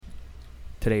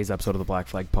Today's episode of the Black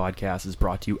Flag Podcast is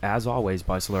brought to you, as always,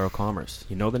 by Solero Commerce.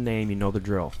 You know the name, you know the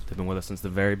drill. They've been with us since the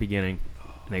very beginning,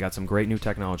 and they got some great new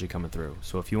technology coming through.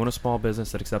 So if you own a small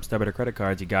business that accepts debit or credit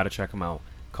cards, you got to check them out.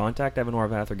 Contact Evan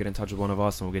Horvath or get in touch with one of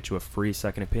us, and we'll get you a free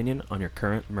second opinion on your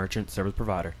current merchant service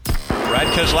provider. Brad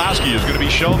Keselowski is going to be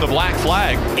shown the black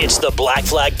flag. It's the Black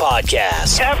Flag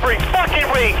Podcast. Every fucking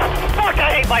week. Fuck,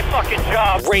 I hate my fucking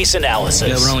job. Race analysis.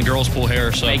 Yeah, but only girls pull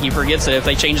hair, so. He forgets that if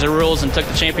they changed the rules and took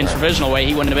the champions provisional away,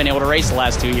 he wouldn't have been able to race the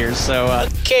last 2 years. So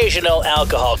occasional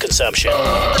alcohol consumption.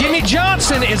 Jimmy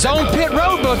Johnson is on pit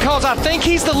road because I think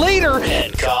he's the leader.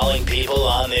 And calling people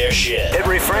on their shit. It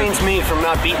refrains me from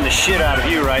not beating the shit out of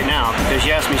you right now because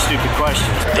you ask me stupid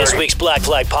questions. This week's Black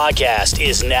Flag Podcast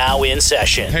is now in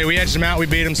session. Hey, we edged him out, we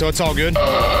beat him, so it's all good.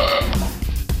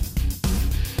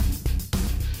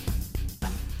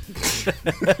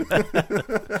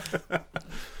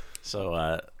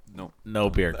 So, no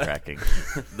beer cracking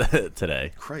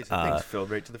today. Crazy things filled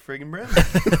right to the friggin' brim.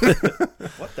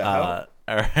 What the hell?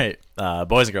 All right,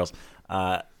 boys and girls.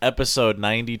 Episode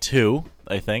 92,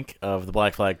 I think, of the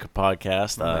Black Flag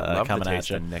Podcast. Coming at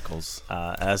you. Nickels.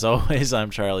 As always, I'm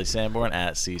Charlie Sanborn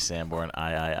at C Sanborn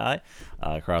III.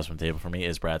 Across from the table for me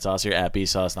is Brad Saucier at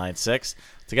BSauce96.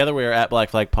 Together we are at Black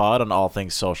Flag Pod on all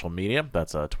things social media.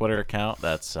 That's a Twitter account.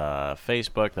 That's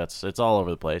Facebook. It's all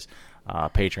over the place.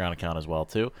 Patreon account as well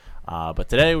too. But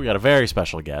today we got a very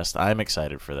special guest. I'm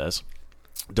excited for this.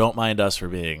 Don't mind us for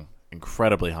being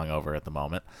incredibly hungover at the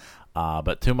moment.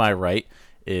 But to my right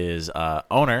is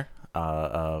owner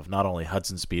of not only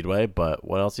Hudson Speedway, but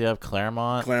what else do you have?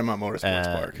 Claremont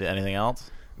Motorsports Park. Anything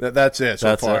else? That's it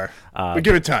so far. But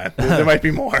give it time. There might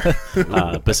be more.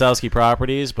 Basowski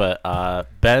Properties, but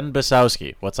Ben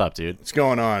Basowski. What's up, dude? What's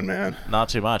going on, man? Not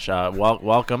too much.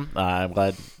 Welcome. I'm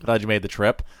glad you made the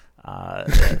trip. Brad,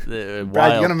 you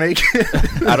gonna make it?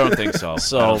 I don't think so.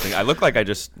 I look like I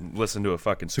just listened to a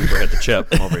fucking super hit the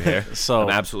chip over here. So I'm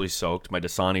absolutely soaked. My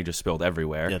Dasani just spilled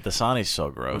everywhere. Yeah, Dasani's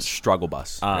so gross. Struggle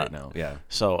bus right now. Yeah.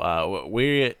 So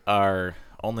we are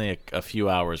only a few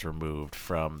hours removed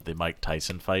from the Mike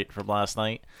Tyson fight from last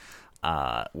night,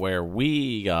 where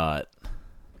we got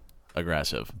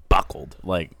aggressive, buckled,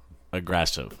 like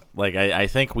aggressive. Like I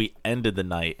think we ended the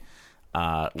night.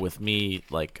 With me,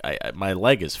 like my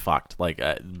leg is fucked, like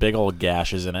big old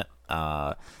gashes in it.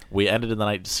 We ended the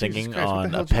night singing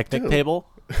on a picnic table.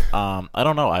 I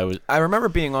don't know. I remember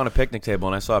being on a picnic table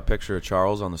and I saw a picture of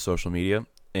Charles on the social media,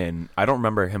 and I don't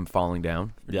remember him falling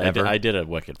down. Yeah, ever. I did a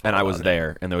wicked. And I was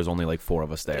there, and there was only like 4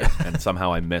 of us there, and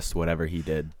somehow I missed whatever he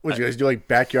did. What, you guys do like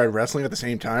backyard wrestling at the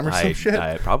same time or some shit?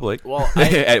 I probably. Well,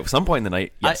 at some point in the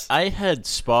night, yes. I had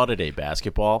spotted a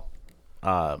basketball.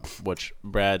 Which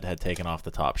Brad had taken off the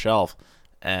top shelf,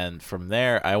 and from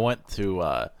there I went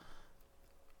to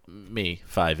me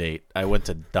 5'8". I went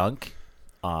to dunk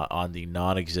on the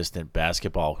non-existent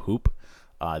basketball hoop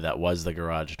that was the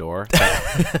garage door,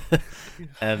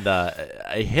 and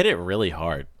I hit it really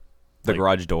hard. The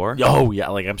garage door? Oh yeah,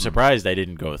 like I'm surprised I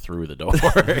didn't go through the door,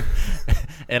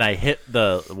 and I hit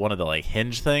one of the like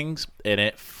hinge things, and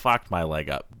it fucked my leg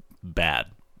up bad.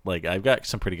 Like, I've got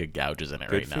some pretty good gouges in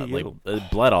it right now. Like,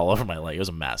 it bled all over my leg. It was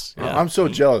a mess. Yeah. I'm so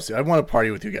jealous. I want to party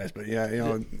with you guys, but yeah,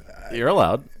 you're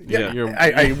allowed. Yeah,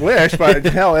 I wish, but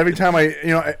hell, every time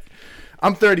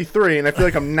I'm 33 and I feel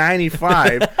like I'm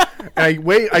 95,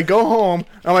 and I go home.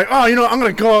 I'm like, I'm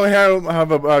gonna go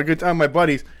have a good time with my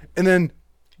buddies, and then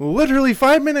literally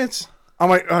 5 minutes. I'm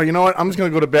like, you know what? I'm just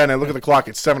going to go to bed, and I look at the clock.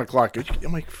 It's 7 o'clock.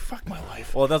 I'm like, fuck my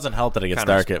life. Well, it doesn't help that it gets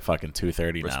dark at fucking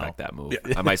 2:30 now. Respect that move.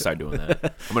 Yeah. I might start doing that.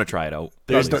 I'm going to try it out.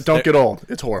 Don't get old.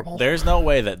 It's horrible. There's no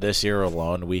way that this year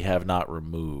alone we have not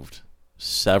removed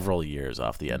several years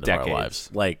off the end of our lives.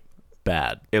 Like,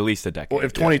 bad. At least a decade. Well,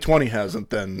 if 2020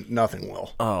 hasn't, then nothing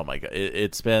will. Oh, my God.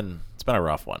 It's been a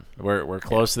rough one. We're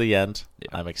close to the end.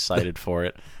 Yeah. I'm excited for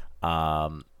it.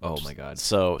 Oh my God!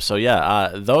 So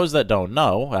yeah. Those that don't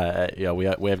know,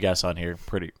 we have guests on here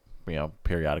pretty,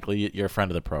 periodically. You're a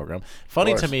friend of the program.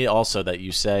 Funny to me also that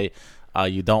you say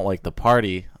you don't like the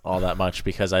party all that much,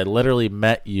 because I literally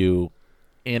met you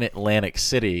in Atlantic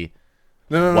City.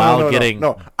 No.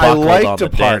 I like to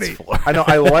party. I know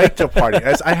I like to party.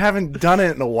 I haven't done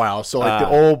it in a while. So like the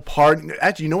old party.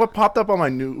 Actually, you know what popped up on my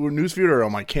newsfeed or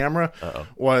on my camera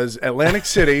was Atlantic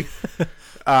City.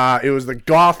 It was the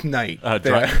goth night.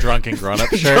 Drunken grown-up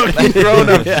shirt.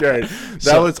 Shirt.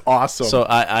 That was awesome. So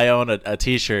I own a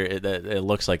T-shirt that it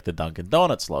looks like the Dunkin'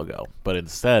 Donuts logo, but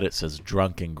instead it says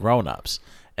Drunken Grown-Ups.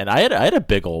 And I had a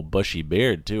big old bushy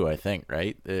beard too, I think,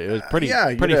 right? It was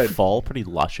pretty full, pretty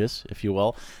luscious, if you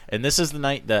will. And this is the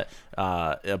night that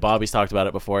Bobby's talked about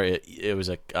it before. It was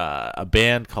a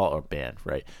band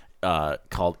right?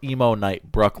 called Emo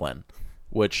Night Brooklyn,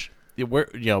 which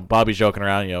Bobby's joking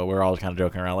around. We're all kind of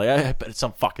joking around. Like, I bet it's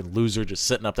some fucking loser just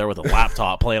sitting up there with a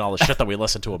laptop playing all the shit that we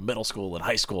listened to in middle school and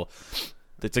high school.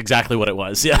 That's exactly what it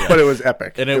was. Yeah, but it was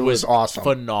epic, and it was awesome,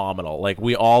 phenomenal. Like,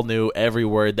 we all knew every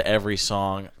word to every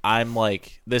song. I'm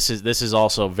like, this is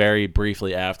also very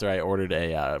briefly after I ordered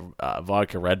a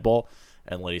vodka Red Bull,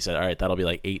 and Liddy said, "All right, that'll be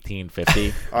like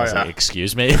 $18.50." I was like,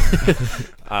 "Excuse me."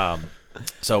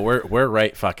 So we're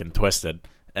right fucking twisted,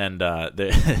 and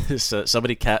so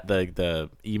somebody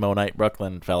the Emo Night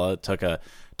Brooklyn fella took a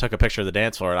picture of the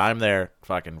dance floor, and I'm there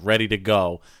fucking ready to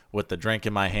go with the drink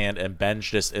in my hand, and Ben's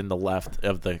just in the left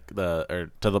of to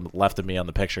the left of me on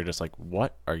the picture, just like,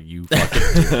 what are you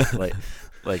fucking doing?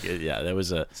 That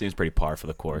was seems pretty par for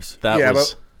the course.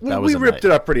 We ripped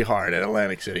it up pretty hard at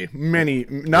Atlantic City.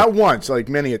 Not once, like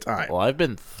many a time. Well, I've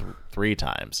been 3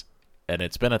 times, and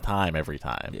it's been a time every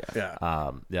time.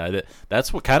 Yeah.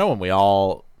 That's what kind of when we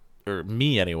all, or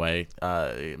me anyway,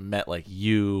 met like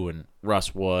you and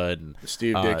Russ Wood and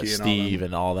Steve Dickey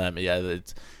and all them. Yeah,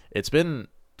 it's been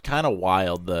kind of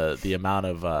wild the amount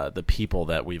of the people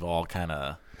that we've all kind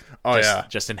of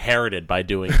just inherited by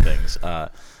doing things.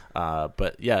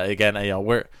 But yeah, again,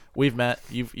 we've met.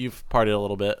 You've partied a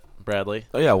little bit, Bradley.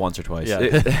 Oh yeah, once or twice.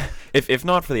 Yeah. If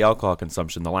not for the alcohol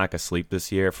consumption, the lack of sleep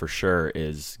this year for sure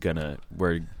is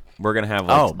we're gonna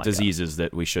have diseases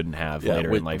that we shouldn't have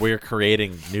later in life. We're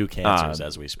creating new cancers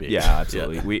as we speak. Yeah,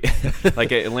 absolutely. We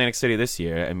like at Atlantic City this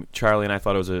year, and Charlie and I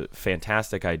thought it was a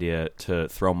fantastic idea to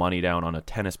throw money down on a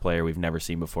tennis player we've never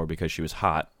seen before because she was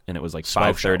hot, and it was like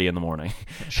 5:30 in the morning.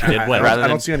 She did win. I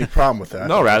don't see any problem with that.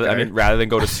 No, rather than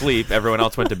go to sleep, everyone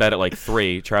else went to bed at like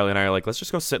 3. Charlie and I are like, let's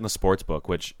just go sit in the sports book,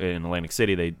 which in Atlantic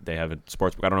City they have a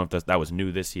sports book. I don't know if that was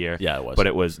new this year. Yeah, it was.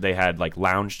 But they had like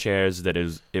lounge chairs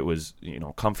it was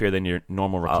comfier than your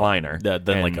normal recliner.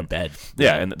 Than like a bed.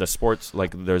 Yeah, and the sports,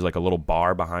 like there's like a little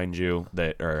bar behind you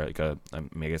I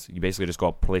guess you basically just go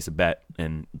up, place a bet,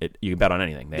 and you can bet on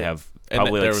anything. They have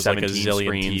probably there like was 17 like a zillion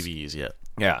screens. TVs.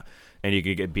 Yeah. And you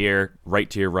could get beer right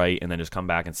to your right and then just come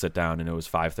back and sit down, and it was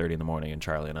 5:30 in the morning, and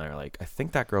Charlie and I are like, I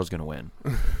think that girl's going to win.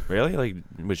 Really? Like,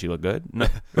 would she look good? No.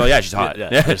 Well, yeah, she's hot.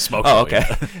 Yeah. Smoke. Oh, okay.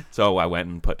 So I went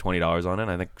and put $20 on it,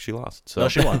 and I think she lost. So. No,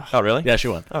 she won. Oh, really? Yeah, she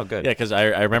won. Oh, good. Yeah, because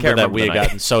I remember that we had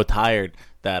gotten so tired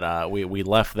that we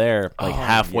left there like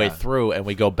halfway through, and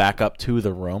we go back up to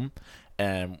the room,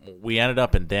 and we ended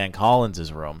up in Dan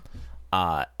Collins' room.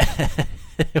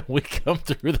 We come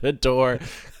through the door,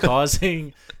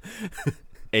 causing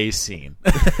a scene,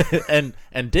 and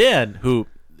Dan, who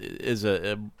is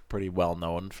a pretty well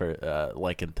known for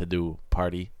liking to do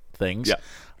party things,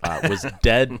 was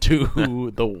dead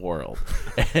to the world,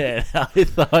 and I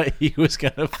thought he was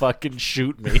gonna fucking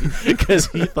shoot me because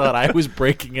he thought I was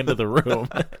breaking into the room.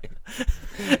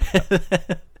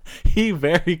 He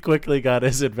very quickly got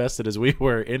as invested as we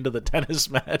were into the tennis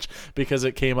match because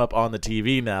it came up on the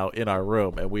TV now in our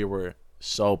room, and we were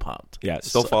so pumped. Yeah,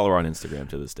 still follow her on Instagram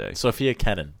to this day. Sophia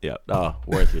Kennan. Yeah. Oh,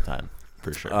 worth your time.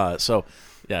 For sure. So,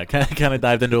 yeah, kind of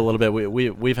dived into a little bit.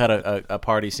 We've had a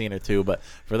party scene or two, but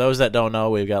for those that don't know,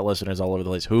 we've got listeners all over the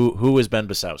place. Who is Ben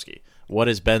Basowski? What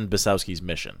is Ben Basowski's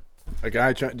mission? A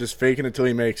guy just faking it till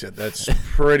he makes it. That's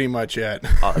pretty much it.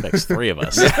 Oh, it makes 3 of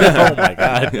us. Oh, my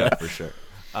God. Yeah, for sure.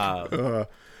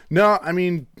 No, I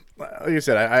mean, like I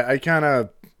said, I kind of,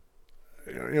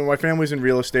 my family's in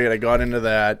real estate. I got into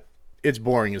that. It's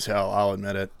boring as hell, I'll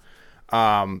admit it.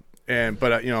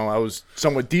 But I was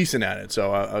somewhat decent at it,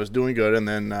 so I was doing good. And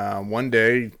then one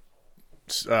day,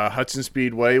 Hudson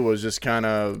Speedway was just kind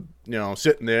of,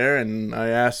 sitting there, and I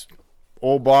asked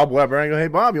old Bob Weber, I go, hey,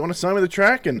 Bob, you want to sign me the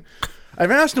track? And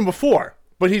I've asked him before.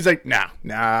 But he's like, nah,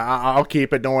 I'll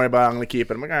keep it. Don't worry about it. I'm going to keep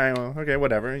it. I'm like, all right, well, okay,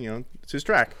 whatever. It's his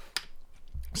track.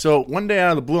 So one day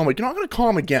out of the blue, I'm like, I'm going to call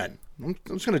him again. I'm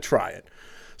just going to try it.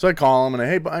 So I call him, and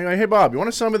I go, hey, Bob, you want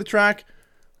to sell me the track?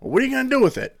 Well, what are you going to do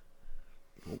with it?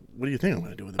 What do you think I'm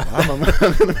going to do with it, Bob? I'm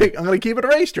going to keep it a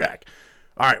racetrack.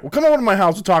 All right, well, come over to my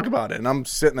house. We'll talk about it. And I'm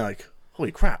sitting there like,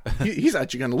 holy crap. He's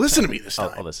actually going to listen to me this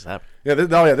time. Oh, this is happening.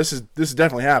 Yeah, this is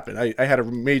definitely happened. I had a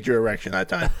major erection that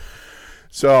time.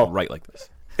 So right like this.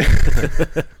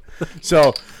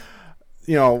 So,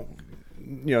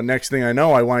 next thing I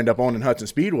know, I wind up owning Hudson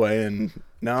Speedway, and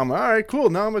now I'm all right, cool.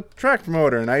 Now I'm a track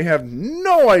promoter, and I have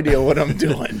no idea what I'm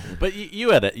doing. But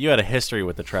you had a history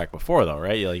with the track before, though,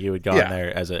 right? You had gone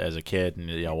there as a kid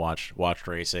and watched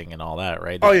racing and all that,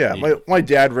 right? Oh yeah, my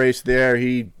dad raced there.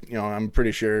 He, I'm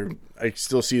pretty sure I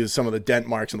still see some of the dent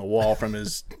marks on the wall from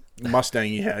his Mustang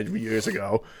he had years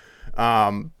ago.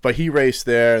 But he raced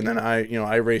there, and then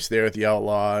I raced there at the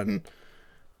Outlaw, and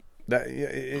that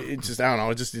it's just, I don't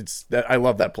know, it's that I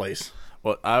love that place.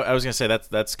 Well, I was gonna say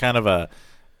that's kind of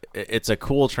it's a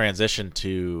cool transition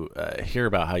to hear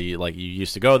about how you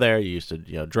used to go there, you used to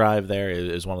drive there. It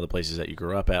is one of the places that you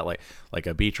grew up at, like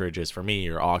a Beechridge is for me,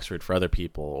 or Oxford for other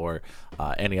people, or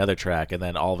any other track, and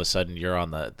then all of a sudden you're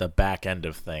on the back end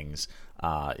of things,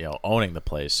 owning the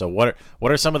place. So what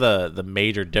are some of the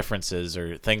major differences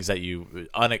or things that you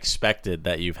unexpected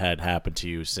that you've had happen to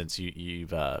you since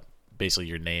you've basically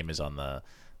your name is on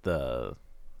the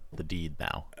deed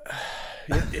now?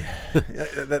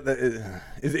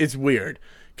 It's weird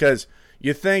because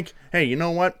you think, hey, you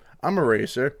know what? I'm a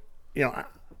racer. I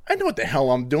know what the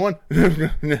hell I'm doing.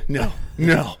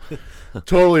 No,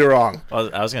 totally wrong. Well,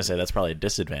 I was gonna say that's probably a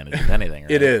disadvantage if anything.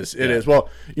 Right? It is. Well,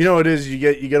 it is.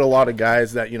 You get a lot of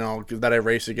guys that that I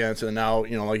race against, and now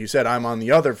like you said, I'm on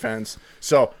the other fence.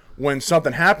 So when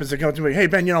something happens, they come to me, hey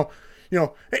Ben, hey,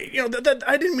 that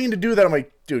I didn't mean to do that. I'm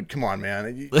like, dude, come on,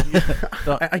 man.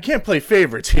 I can't play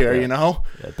favorites here, Yeah,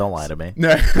 don't lie to me.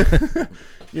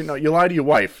 You lie to your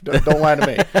wife. Don't lie to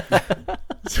me.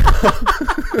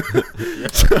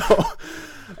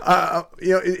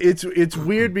 It's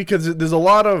weird because there's a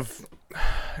lot of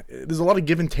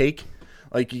give and take.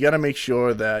 Like, you got to make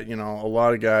sure that a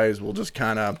lot of guys will just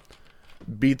kind of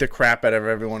beat the crap out of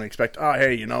everyone and expect, oh,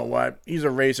 hey, you know what? He's a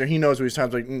racer. He knows what he's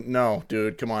times. Like, no,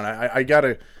 dude, come on. I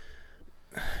gotta.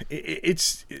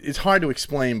 It's hard to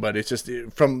explain, but it's just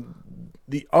from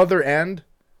the other end,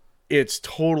 it's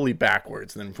totally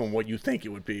backwards than from what you think it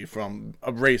would be from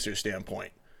a racer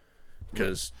standpoint.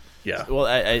 Because, yeah. Well,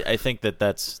 I think that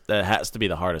has to be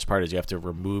the hardest part, is you have to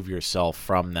remove yourself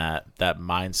from that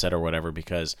mindset or whatever,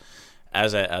 because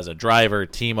as a driver,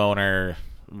 team owner,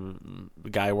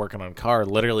 guy working on a car,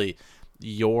 literally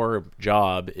your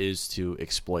job is to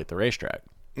exploit the racetrack.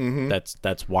 Mm-hmm.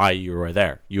 That's why you are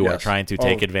there. You are trying to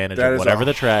take advantage of whatever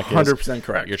the track is. 100%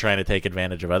 correct. You're trying to take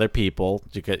advantage of other people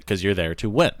because you're there to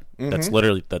win.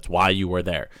 Mm-hmm. That's why you are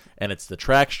there. And it's the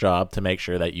track's job to make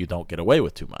sure that you don't get away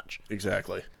with too much.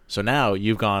 Exactly. So now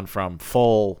you've gone from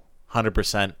full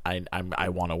 100% I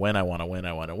want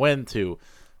to win to,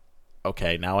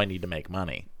 okay, now I need to make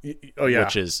money. Oh yeah.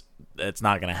 Which is, it's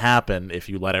not going to happen if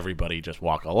you let everybody just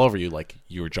walk all over you like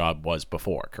your job was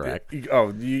before, correct?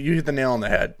 Oh, you hit the nail on the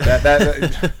head.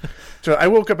 That So I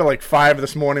woke up at like 5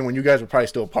 this morning when you guys were probably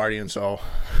still partying, so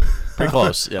pretty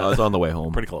close. Yeah, I was on the way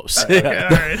home. Pretty close. Okay, all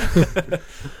right.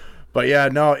 But yeah,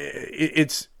 no,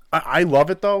 it's I love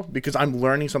it though, because I'm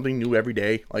learning something new every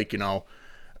day. Like,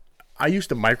 I used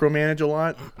to micromanage a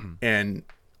lot, and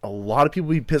a lot of people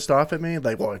be pissed off at me,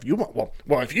 like, if you want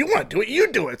to do it,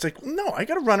 you do it. It's like, no, I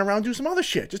got to run around and do some other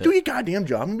shit. Just do your goddamn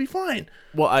job and be fine.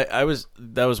 Well, that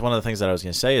was one of the things that I was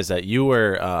going to say, is that you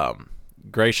were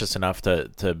gracious enough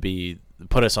to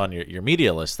put us on your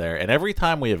media list there, and every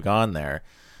time we have gone there,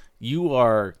 you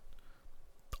are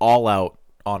all out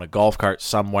on a golf cart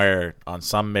somewhere on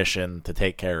some mission to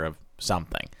take care of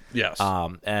something. Yes.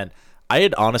 And I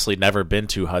had honestly never been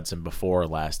to Hudson before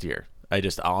last year. I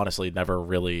just honestly never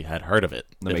really had heard of it.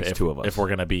 That makes two of us. If we're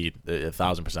going to be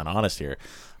 1,000% honest here.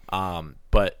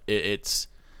 But it's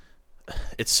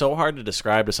so hard to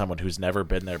describe to someone who's never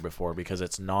been there before, because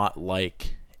it's not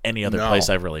like any other place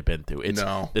I've really been to.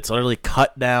 It's literally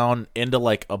cut down into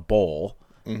like a bowl,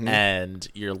 mm-hmm. and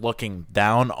you're looking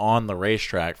down on the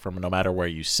racetrack from no matter where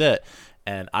you sit.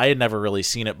 And I had never really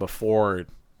seen it before.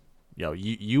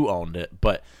 You owned it,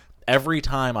 but every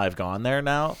time I've gone there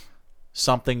now,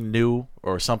 something new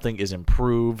or something is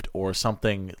improved or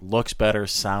something looks better,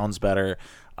 sounds better,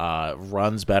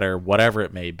 runs better, whatever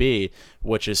it may be,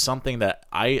 which is something that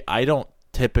I don't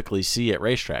typically see at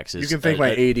racetracks. You can thank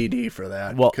my ADD for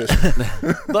that. Well,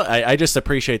 look, I just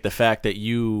appreciate the fact that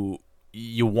you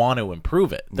want to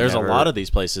improve it. There's a lot of these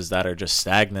places that are just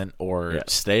stagnant or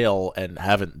stale and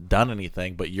haven't done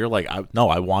anything, but you're like,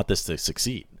 I want this to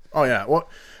succeed. Oh yeah. Well,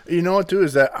 you know what too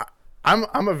is that I'm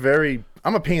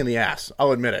a pain in the ass.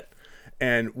 I'll admit it.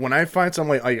 And when I find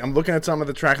something like I'm looking at some of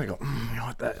the track, and I go, you know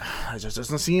what, that just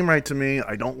doesn't seem right to me.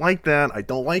 I don't like that. I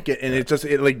don't like it, and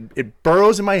it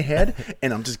burrows in my head,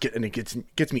 and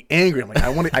it gets me angry. I'm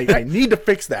like, I need to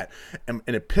fix that, and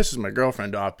it pisses my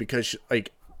girlfriend off because I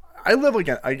live like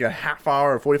a half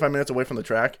hour or 45 minutes away from the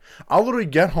track. I'll literally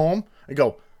get home and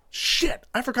go, shit,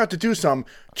 I forgot to do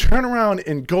something. Turn around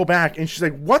and go back, and she's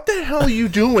like, what the hell are you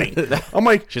doing? I'm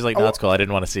like, she's like, no, it's cool. I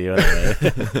didn't want to see you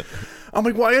anyway. I'm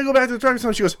like, well, I gotta go back to the track.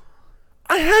 She goes,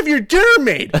 I have your dinner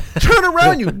made. Turn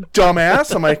around, you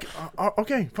dumbass. I'm like,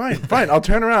 okay, fine. I'll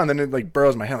turn around. Then it like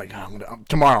burrows in my head. Like,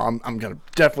 tomorrow, I'm gonna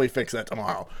definitely fix that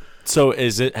tomorrow. So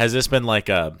has this been like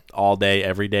a all day,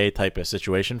 every day type of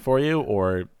situation for you,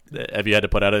 or have you had to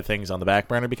put other things on the back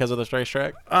burner because of this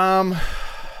racetrack?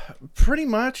 Pretty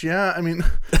much, yeah. I mean,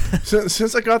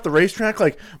 since I got the racetrack,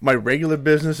 like my regular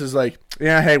business is like,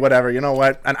 yeah, hey, whatever. You know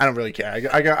what? I don't really care.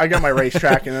 I got my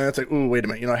racetrack, and then it's like, ooh, wait a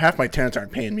minute. You know, half my tenants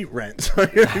aren't paying me rent, so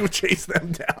you chase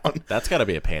them down. That's got to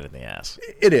be a pain in the ass.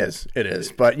 It is.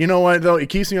 But you know what though? It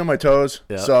keeps me on my toes.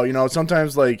 Yeah. So you know,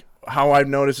 sometimes like how I've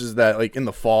noticed is that like in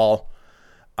the fall,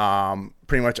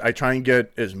 pretty much I try and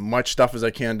get as much stuff as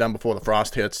I can done before the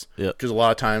frost hits. Because a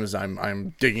lot of times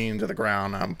I'm digging into the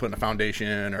ground, I'm putting a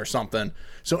foundation or something.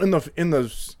 So in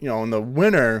the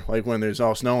winter, like when there's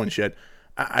all snow and shit,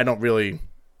 I don't really.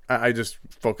 I just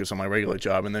focus on my regular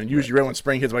job, and then usually right when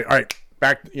spring hits, I'm like, all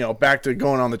right, back to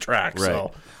going on the track.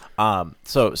 Right.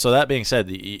 So that being said,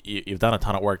 you've done a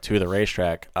ton of work to the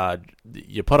racetrack.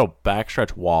 You put a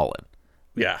backstretch wall in.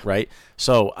 Yeah. Right.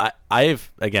 So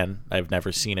I've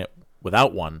never seen it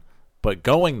without one, but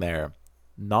going there,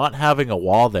 not having a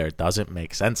wall there doesn't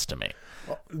make sense to me.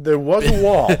 There was a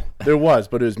wall. There was,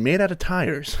 but it was made out of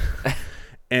tires.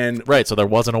 And right, so there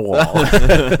wasn't a wall.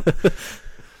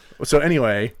 So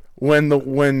anyway,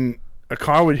 when a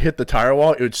car would hit the tire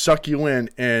wall, it would suck you in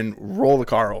and roll the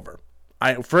car over.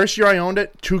 First year I owned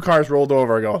it, 2 cars rolled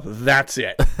over. I go, that's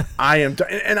it. And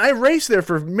I raced there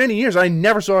for many years. I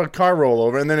never saw a car roll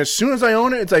over. And then as soon as I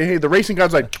own it, it's like, hey, the racing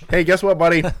god's like, hey, guess what,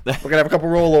 buddy? We're gonna have a couple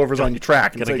rollovers on your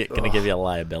track. Gonna give you a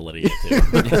liability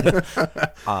too.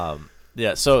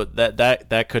 Yeah, so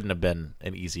that couldn't have been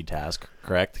an easy task,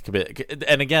 correct?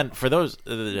 And again, for those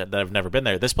that have never been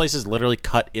there, this place is literally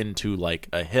cut into like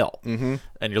a hill, and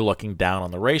you're looking down on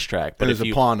the racetrack. But there's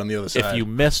a pond on the other side. If you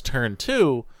miss turn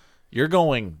 2, you're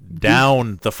going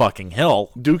down the fucking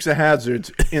hill. Dukes of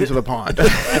Hazzards into the pond.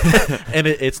 And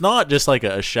it's not just like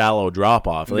a shallow drop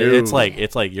off. No. It's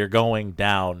like you're going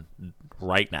down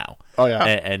right now. Oh yeah.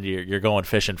 And you're going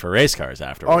fishing for race cars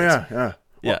afterwards. Oh yeah.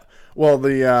 Yeah. Well,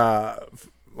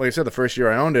 like I said, the first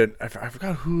year I owned it, I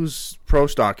forgot whose pro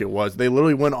stock it was. They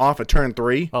literally went off at turn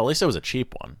 3. Well, at least it was a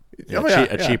cheap one.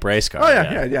 Cheap race car. Oh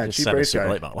yeah, Just cheap race car.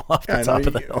 Late model off the top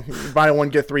of the hill. You buy one,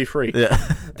 get 3 free. Yeah.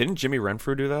 Didn't Jimmy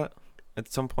Renfrew do that at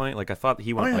some point? Like I thought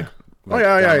he went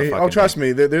trust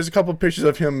me. There's a couple of pictures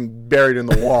of him buried in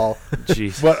the wall.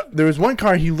 Jeez. But there was one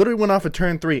car, he literally went off at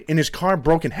turn 3, and his car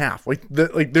broke in half. Like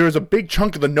there was a big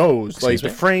chunk of the nose, the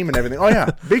frame and everything. Oh yeah,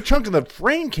 big chunk of the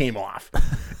frame came off,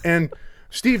 and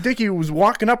Steve Dickey was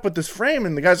walking up with this frame,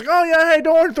 and the guy's like, "Oh yeah, hey,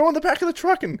 don't worry, throw it in the back of the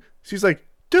truck." And she's like,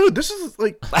 "Dude, this is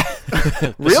like,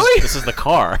 really? This is the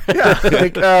car." Yeah.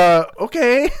 Like,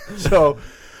 okay. So.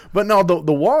 But no,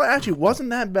 the wall actually wasn't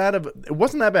that bad. It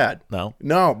wasn't that bad.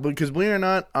 No, because believe it or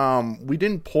not, we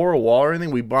didn't pour a wall or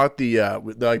anything. We bought the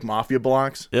like mafia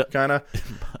blocks, kind of.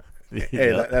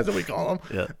 Hey, that's what we call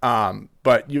them. Yeah.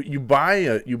 But you buy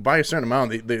a certain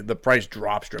amount, the price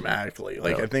drops dramatically.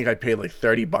 Like I think I paid like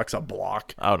 $30 a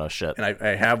block. Oh no shit. And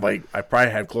I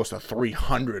probably have close to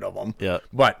 300 of them. Yeah.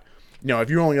 But if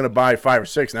you're only gonna buy 5 or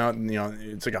 6 now,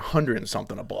 it's like 100 and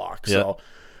something a block. Yeah. So,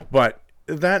 but.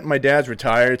 That my dad's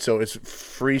retired, so it's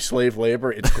free slave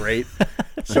labor. It's great.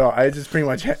 So I just pretty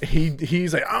much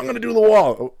he's like, I'm gonna do the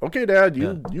wall. Okay, Dad,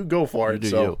 you go for it.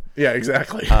 So yeah,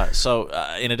 exactly. So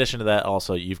in addition to that,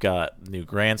 also you've got new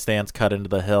grandstands cut into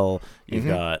the hill. You've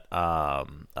got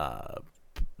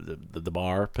the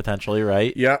bar potentially,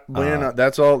 right? Yeah,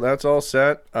 that's all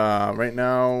set. Right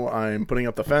now, I'm putting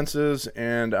up the fences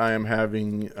and I am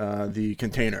having the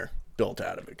container built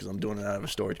out of it because I'm doing it out of a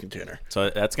storage container.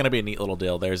 So that's going to be a neat little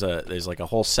deal. There's like a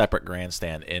whole separate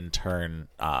grandstand in turn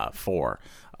 4.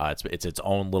 It's its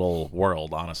own little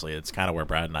world. Honestly, it's kind of where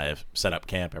Brad and I have set up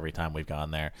camp every time we've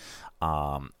gone there.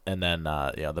 And then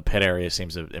the pit area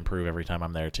seems to improve every time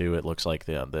I'm there too. It looks like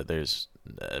there's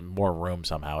more room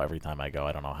somehow every time I go.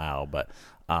 I don't know how, but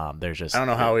there's just I don't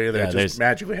know how either. It just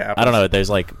magically happens. I don't know. There's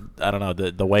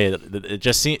the way it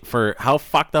just seems for how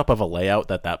fucked up of a layout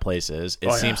that place is.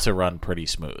 It seems to run pretty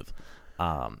smooth,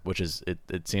 which is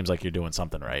it seems like you're doing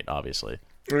something right. Obviously,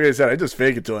 like I said, I just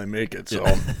fake it till I make it. So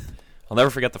I'll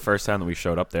never forget the first time that we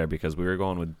showed up there because we were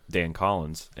going with Dan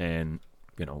Collins and.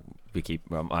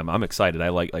 I'm excited.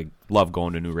 I love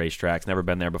going to new racetracks. Never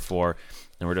been there before,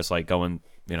 and we're just like going.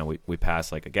 We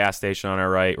pass like a gas station on our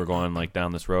right. We're going like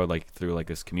down this road, like through like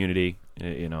this community,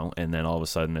 and then all of a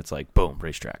sudden it's like boom,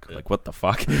 racetrack. Like what the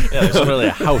fuck? Yeah, there's literally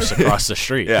a house across the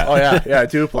street. Yeah. Oh yeah,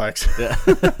 duplex. Yeah.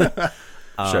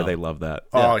 Sure, they love that.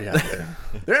 Oh yeah,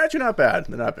 they're actually not bad.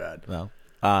 They're not bad. No.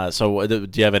 So do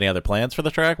you have any other plans for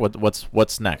the track?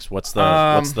 What's next? What's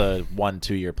the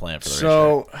 1-2 year plan for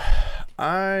the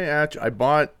racetrack? I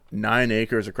bought 9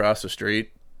 acres across the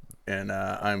street, and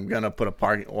I'm gonna put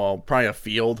probably a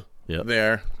field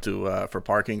there to for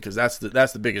parking, because that's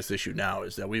the biggest issue now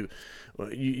is that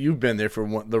you've been there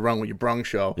for the Run With Your Brung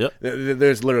show. Yep.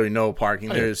 There's literally no parking.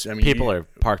 People are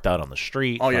parked out on the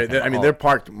street. Oh yeah, they're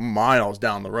parked miles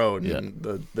down the road, and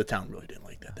the town really didn't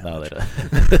like that much.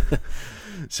 They don't.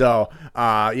 So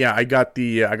I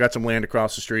got some land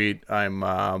across the street.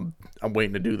 I'm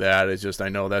waiting to do that. It's just I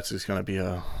know that's just going to be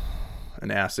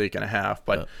an ass ache and a half,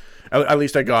 but. At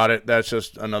least I got it. That's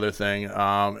just another thing.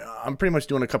 I'm pretty much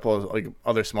doing a couple of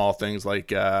other small things.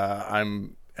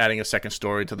 I'm adding a second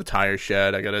story to the tire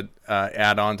shed. I got to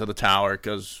add on to the tower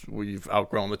because we've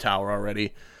outgrown the tower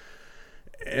already.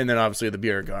 And then obviously the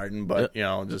beer garden. But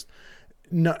just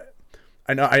not.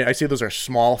 I know I see those are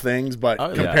small things, but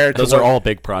compared to those are all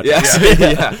big projects.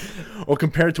 Yeah. Well,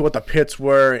 compared to what the pits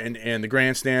were and the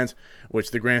grandstands,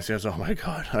 which the grandstands, oh my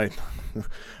God,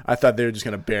 I thought they were just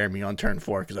going to bury me on turn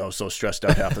 4 because I was so stressed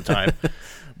out half the time.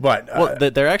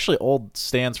 But they're actually old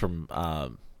stands from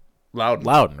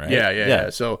Loudon, right?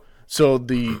 Yeah. So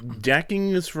the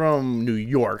decking is from New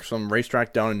York, some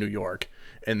racetrack down in New York.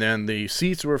 And then the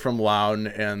seats were from Loudon,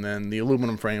 and then the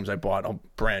aluminum frames I bought a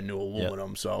brand new aluminum.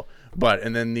 Yep. So,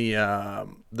 and then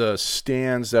the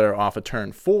stands that are off of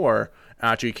turn 4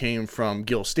 actually came from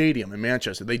Gill Stadium in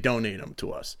Manchester. They donated them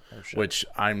to us, which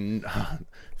I'm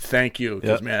thank you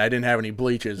because man, I didn't have any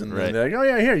bleachers, and they're like, oh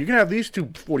yeah, here you can have these two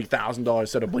 $40,000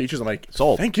 set of bleachers. I'm like,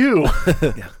 sold. Thank you.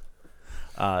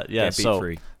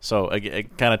 So I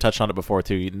kind of touched on it before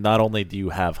too. Not only do you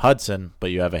have Hudson, but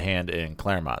you have a hand in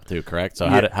Claremont too, correct? So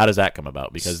how does that come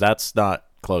about? Because that's not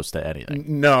close to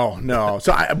anything. No.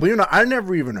 So believe it or not, I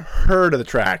never even heard of the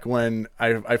track when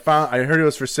I heard it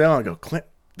was for sale. And I go,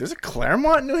 there's a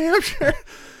Claremont, New Hampshire.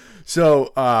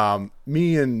 So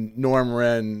me and Norm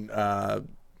Wren,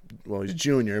 he's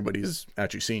junior, but he's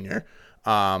actually senior.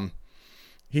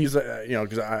 He's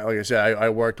because like I said, I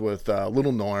worked with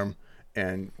Little Norm.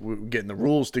 And we're getting the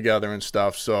rules together and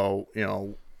stuff. So,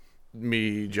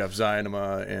 me, Jeff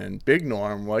Zainema, and Big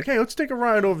Norm were like, hey, let's take a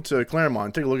ride over to Claremont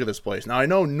and take a look at this place. Now, I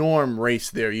know Norm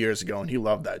raced there years ago, and he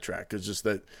loved that track. It's just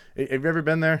that, have you ever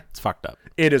been there? It's fucked up.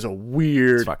 It is a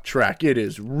weird track. It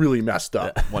is really messed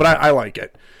up. But I like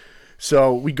it.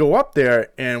 So we go up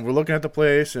there, and we're looking at the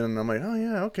place, and I'm like, oh,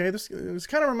 yeah, okay. This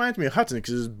kind of reminds me of Hudson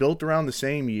because it's built around the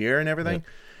same year and everything.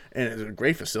 And it's a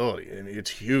great facility. I mean,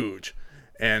 it's huge.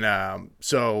 And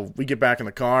so we get back in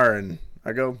the car, and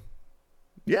I go,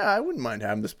 yeah, I wouldn't mind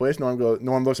having this place. Norm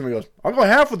looks at me and goes, I'll go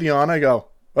half with you on. I go,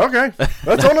 okay,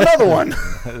 let's own another one.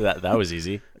 that was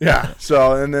easy. Yeah.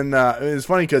 So, and then it was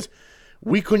funny because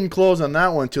we couldn't close on that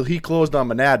one until he closed on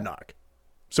Monadnock.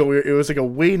 So it was like a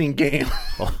waiting game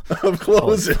of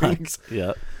closings.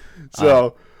 Yeah.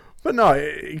 So, but no,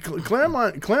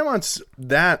 Claremont's,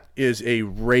 that is a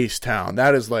race town.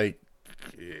 That is like,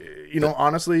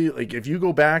 honestly, like if you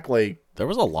go back, like there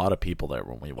was a lot of people there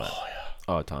when we went. Oh yeah.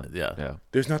 Oh, a ton. Yeah.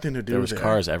 There's nothing to do. There was there.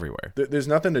 cars everywhere. There's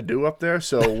nothing to do up there.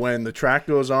 So when the track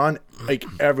goes on, like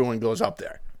everyone goes up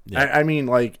there. Yeah. I mean,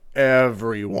 like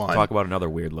everyone. Talk about another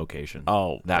weird location.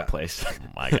 Oh, that place. Oh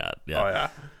my God. Yeah. Oh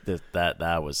yeah.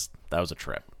 That was a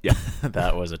trip. Yeah.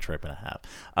 That was a trip and a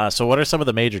half. So what are some of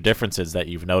the major differences that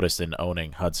you've noticed in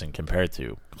owning Hudson compared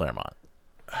to Claremont?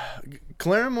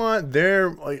 Claremont, they're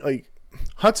like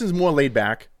Hudson's more laid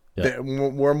back. Yeah.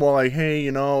 We're more like, hey,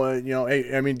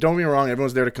 hey, I mean, don't get me wrong,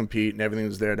 everyone's there to compete and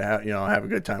everything's there to have a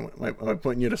good time. Am I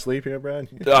putting you to sleep here, Brad?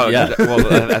 Oh yeah.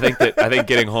 Well, I think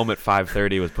getting home at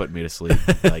 5:30 was putting me to sleep.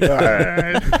 Like, all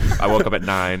right. I woke up at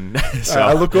 9. So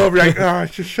I look over,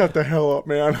 like, just shut the hell up,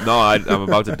 man. No, I'm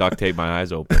about to duct tape my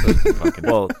eyes open.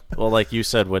 Well, like you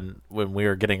said, when we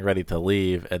were getting ready to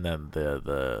leave, and then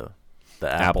the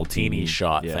Appletini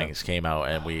shot things came out,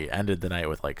 and we ended the night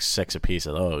with like 6 apiece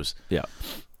of those. Yeah.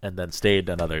 And then stayed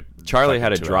another. Charlie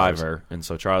had a 2 driver, hours. And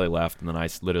so Charlie left, and then I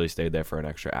literally stayed there for an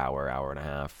extra hour and a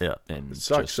half. Yeah, and it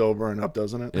sucks sobering up,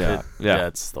 doesn't it? Yeah,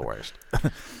 it's the worst.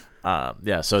 So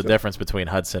the difference between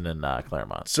Hudson and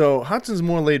Claremont. So Hudson's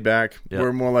more laid back. Yep.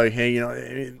 We're more like,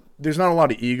 hey, there's not a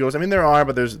lot of egos. I mean, there are,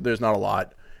 but there's not a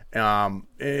lot.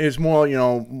 It's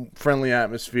more, friendly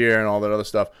atmosphere and all that other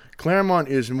stuff. Claremont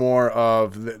is more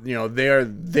of,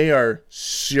 they are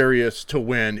serious to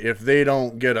win. If they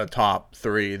don't get a top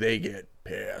 3, they get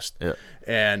pissed. Yeah.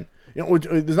 And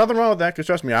there's nothing wrong with that because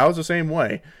trust me, I was the same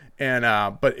way. And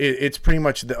but it's pretty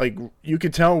much like you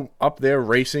could tell up there,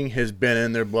 racing has been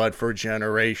in their blood for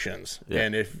generations. Yeah.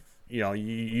 And if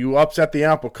you upset the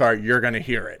apple cart, you're gonna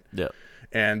hear it. Yeah.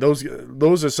 And those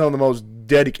are some of the most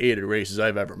dedicated races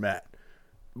I've ever met.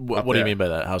 What do you mean by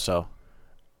that? How so?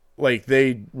 Like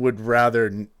they would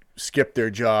rather skip their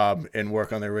job and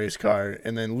work on their race car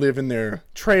and then live in their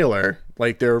trailer,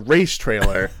 like their race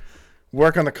trailer,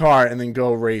 work on the car, and then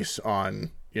go race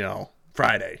on,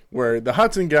 Friday. Where the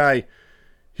Hudson guy,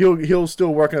 he'll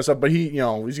still work on us up, but he's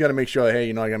got to make sure, hey,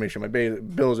 I got to make sure my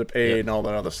bills are paid and all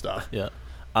that other stuff. Yeah.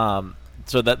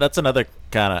 So that's another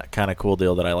kind of cool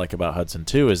deal that I like about Hudson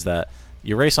too, is that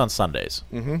you race on Sundays,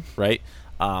 right?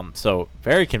 So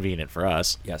very convenient for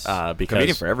us. Yes, because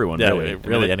convenient for everyone. Yeah,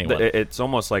 really, anyone. It's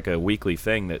almost like a weekly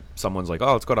thing that someone's like,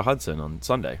 "Oh, let's go to Hudson on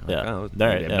Sunday." Like, Yeah,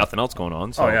 they have nothing else going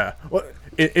on. So. Oh yeah. Well,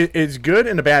 it's good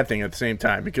and a bad thing at the same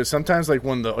time, because sometimes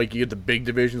when you get the big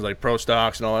divisions like Pro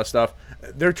Stocks and all that stuff,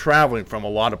 they're traveling from a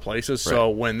lot of places. So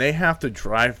when they have to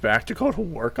drive back to go to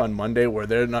work on Monday, where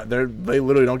they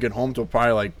literally don't get home till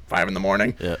probably like 5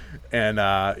 a.m. Yeah. And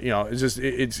it's just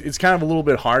it's kind of a little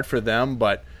bit hard for them,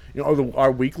 but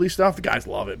our weekly stuff, the guys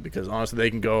love it, because honestly they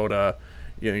can go to.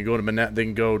 You go to Manette. They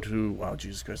can go to. Oh,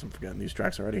 Jesus Christ! I'm forgetting these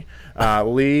tracks already.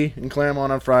 Lee and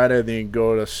Claremont on Friday. Then you can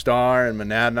go to Star and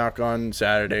Monadnock on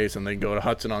Saturdays, and then go to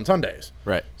Hudson on Sundays.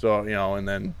 Right. So and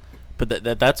then. But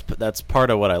that's part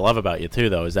of what I love about you too,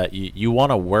 though, is that you want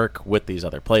to work with these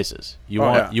other places. You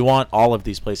want all of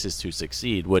these places to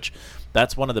succeed, which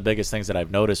that's one of the biggest things that I've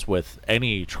noticed with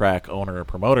any track owner or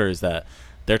promoter, is that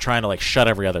they're trying to shut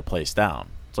every other place down.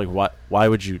 It's like, why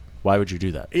would you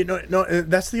do that? No,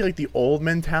 that's the old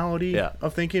mentality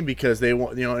of thinking, because they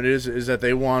want it is that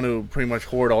they want to pretty much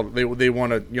hoard all they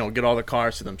want to get all the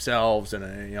cars to themselves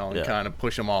and kind of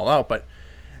push them all out. But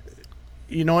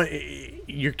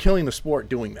you're killing the sport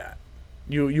doing that.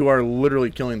 You are literally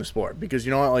killing the sport, because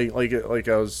like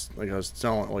I was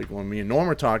telling, when me and Norm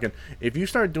were talking, if you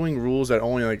start doing rules that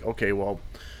only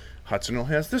Hudson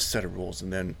has this set of rules,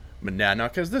 and then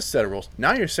Monadnock has this set of rules.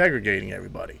 Now you're segregating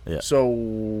everybody. Yeah. So,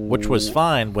 which was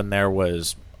fine when there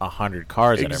was 100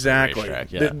 cars at every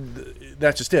racetrack. Yeah.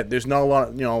 That's just it. There's not a lot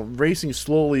of, racing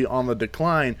slowly on the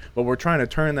decline, but we're trying to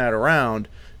turn that around,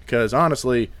 because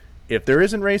honestly, if there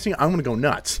isn't racing, I'm going to go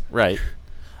nuts. Right.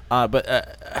 But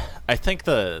I think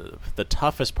the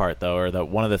toughest part, though, or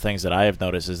one of the things that I have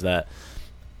noticed, is that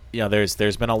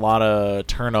there's been a lot of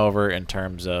turnover in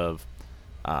terms of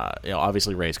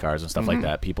obviously race cars and stuff like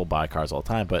that. People buy cars all the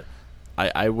time, but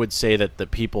I would say that the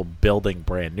people building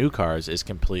brand new cars is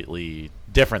completely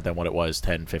different than what it was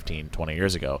 10, 15, 20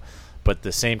 years ago. But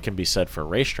the same can be said for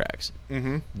racetracks.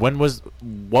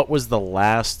 What was the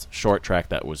last short track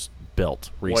that was built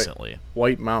recently?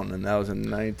 White Mountain, and that was in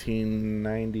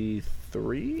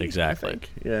 1993. Exactly. I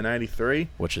think. Yeah, 93,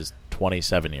 which is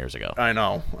 27 years ago. I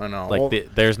know.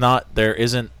 There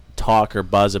isn't talk or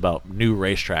buzz about new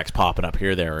racetracks popping up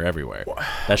here, there, or everywhere.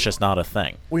 That's just not a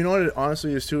thing. Well, you know what it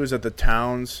honestly is too, is that the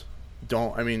towns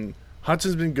don't. I mean,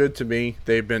 Hudson's been good to me.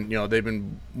 They've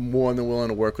been more than willing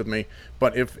to work with me.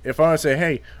 But if I say,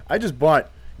 hey, I just bought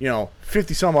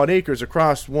 50 some odd acres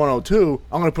across 102,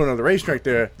 I'm going to put another racetrack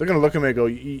there, they're going to look at me and go,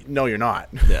 no, you're not.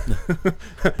 Yeah.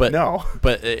 But no.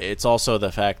 But it's also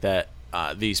the fact that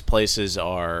these places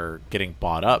are getting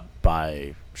bought up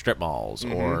by strip malls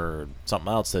or something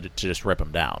else to just rip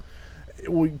them down.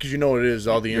 Well, because it is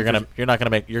all the you're gonna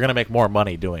make more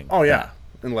money doing. Oh yeah,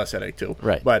 and less headache too.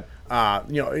 Right. But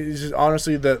it's just,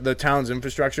 honestly, the town's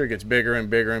infrastructure gets bigger and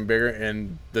bigger and bigger,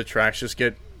 and the tracks just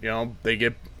get they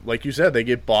get, like you said, they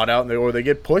get bought out or they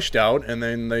get pushed out, and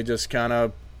then they just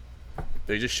shut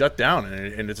down,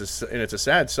 and it's a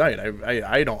sad sight.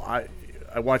 I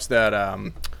watched that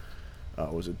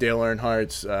was it Dale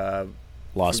Earnhart's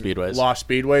Lost Speedways? Lost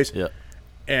Speedways. Yeah.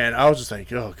 And I was just like,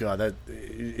 oh god,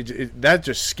 that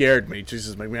just scared me.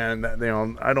 Jesus, man,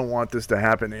 I don't want this to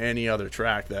happen to any other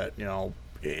track that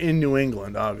in New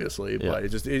England, obviously. Yeah. But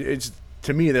it's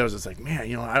to me, that was just like,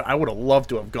 man, I would have loved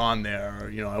to have gone there.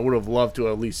 Or, I would have loved to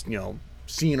have at least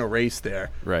seen a race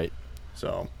there. Right.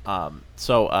 So,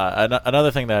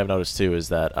 another thing that I've noticed too is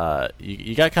that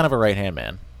you got kind of a right hand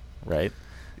man, right?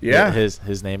 Yeah.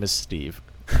 His name is Steve.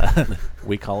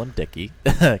 We call him Dickie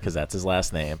because that's his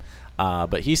last name.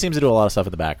 But he seems to do a lot of stuff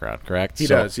in the background, correct? He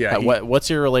does, yeah. What's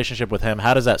your relationship with him?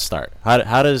 How does that start?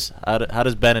 How does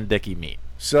Ben and Dickie meet?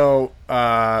 So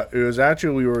it was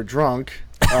actually, we were drunk.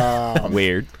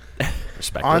 Weird.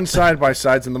 Respect on it. side by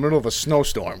sides in the middle of a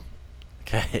snowstorm.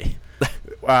 Okay.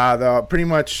 Pretty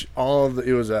much all of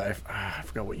it was I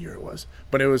forgot what year it was,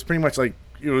 but it was pretty much like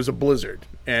it was a blizzard,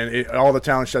 and all the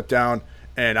town shut down.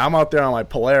 And I'm out there on my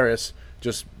Polaris,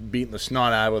 just beating the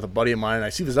snot out with a buddy of mine. And I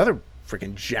see this other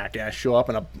freaking jackass show up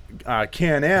in a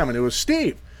Can-Am, and it was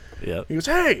Steve. Yeah. He goes,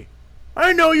 "Hey,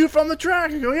 I know you from the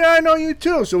track." I go, "Yeah, I know you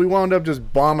too." So we wound up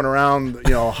just bombing around,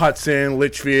 Hudson,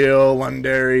 Litchfield,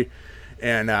 Londonderry,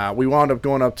 and we wound up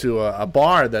going up to a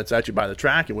bar that's actually by the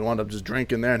track, and we wound up just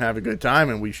drinking there and having a good time.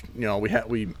 And we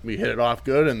hit it off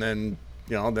good, and then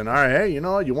then all right, hey, you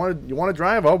know what, you want to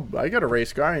drive? Oh, I got a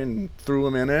race car, and threw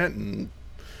him in it, and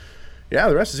yeah,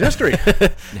 the rest is history.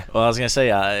 Well, I was gonna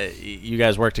say, you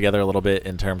guys worked together a little bit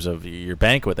in terms of your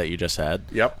banquet that you just had.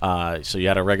 Yep. So you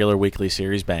had a regular weekly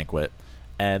series banquet,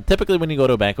 and typically when you go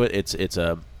to a banquet, it's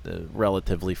a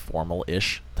relatively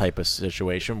formal-ish type of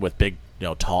situation with big,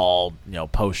 tall,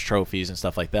 post trophies and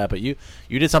stuff like that. But you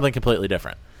did something completely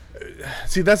different.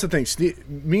 See, that's the thing.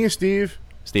 Me and Steve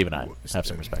and I have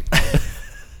some respect.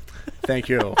 Thank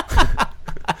you.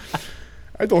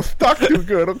 I don't talk too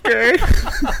good, okay?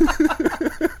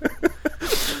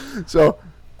 So,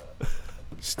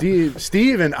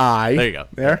 Steve and I. There you go.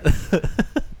 There.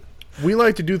 We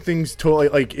like to do things totally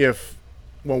like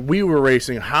when we were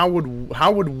racing. How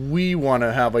would we want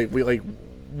to have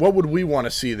what would we want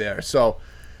to see there? So,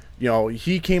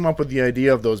 he came up with the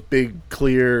idea of those big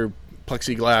clear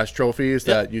plexiglass trophies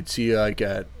that you'd see like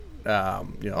at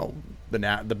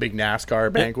the big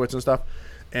NASCAR banquets and stuff.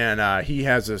 And he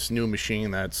has this new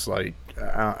machine that's like,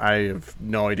 I have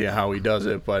no idea how he does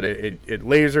it, but it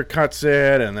laser cuts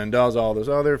it and then does all this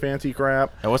other fancy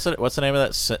crap. And what's the name of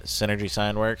that? Synergy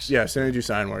Signworks? Yeah, Synergy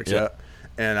Signworks, yeah.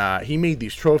 And he made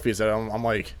these trophies that I'm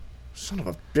like, son of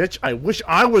a bitch, I wish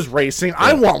I was racing. Yeah.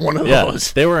 I want one of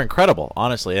those. They were incredible,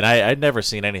 honestly. And I'd never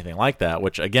seen anything like that,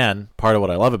 which, again, part of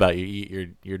what I love about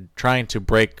you, you're trying to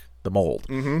break the mold.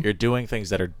 Mm-hmm. You're doing things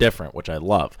that are different, which I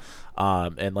love.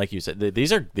 And like you said,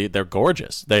 they're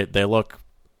gorgeous. They look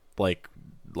like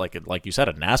you said,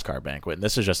 a NASCAR banquet, and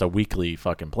this is just a weekly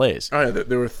fucking place. Oh, yeah,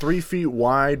 they were 3 feet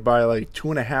wide by like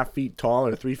 2.5 feet tall,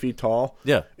 or 3 feet tall.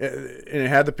 Yeah, and it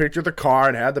had the picture of the car,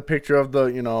 and it had the picture of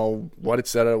the what it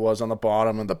said it was on the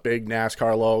bottom, and the big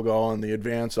NASCAR logo and the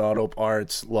Advanced Auto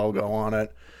Parts logo on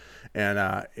it,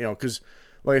 and because.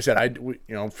 Like I said,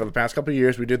 for the past couple of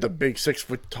years, we did the big 6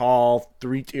 foot tall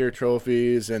 3-tier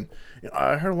trophies, and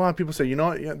I heard a lot of people say,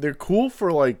 they're cool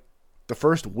for like the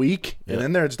first week, and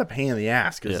then they're just a pain in the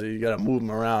ass because you got to move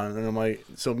them around. And I'm like,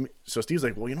 so Steve's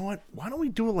like, well, you know what? Why don't we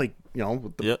do it like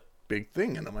with the big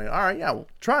thing? And I'm like, all right, yeah, we'll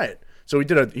try it. So he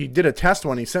did a test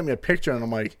one. He sent me a picture, and I'm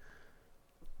like,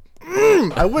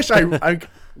 I wish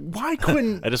why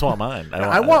couldn't I just want mine?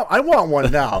 I want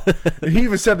one now. And he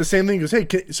even said the same thing. He goes, hey,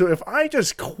 so if I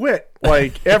just quit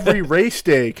like every race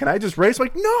day, can I just race? I'm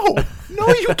like, no,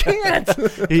 you can't.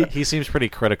 He seems pretty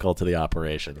critical to the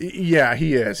operation. Yeah,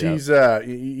 he is. Yep.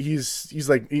 He's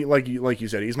like you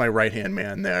said, he's my right hand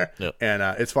man there. Yep. And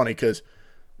it's funny because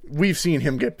we've seen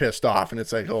him get pissed off, and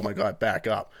it's like, oh my god, back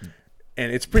up.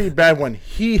 And it's pretty bad when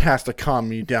he has to calm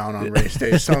me down on race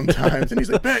day sometimes. And he's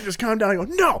like, man, just calm down. I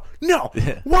go, no.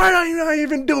 Why are you not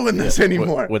even doing this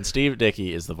anymore? When Steve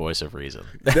Dickey is the voice of reason.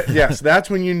 Yes, that's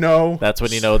when you know. That's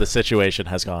when you know the situation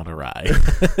has gone awry.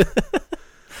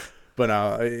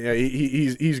 But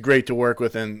he's great to work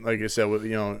with. And like I said,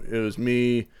 it was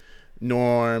me,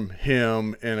 Norm,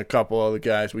 him, and a couple other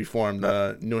guys. We formed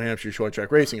the New Hampshire Short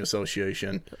Track Racing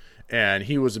Association. And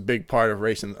he was a big part of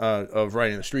writing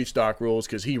the street stock rules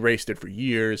because he raced it for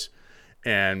years,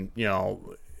 and and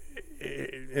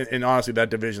honestly, that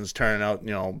division's turning out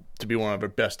to be one of the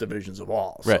best divisions of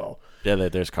all. Right. So yeah,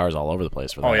 there's cars all over the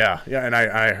place for that. Oh yeah, and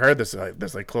I heard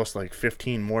there's like close to like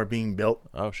 15 more being built.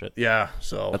 Oh shit. Yeah,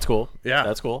 so that's cool. Yeah,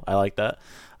 that's cool. I like that.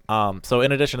 So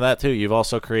in addition to that too, you've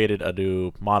also created a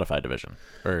new modified division,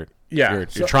 or you're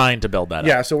trying to build that up.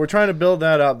 Yeah, so we're trying to build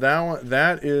that up.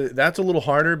 That's a little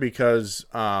harder because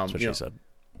that's what she said.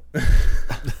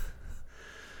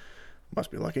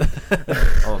 Must be lucky.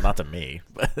 Well, not to me.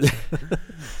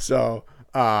 So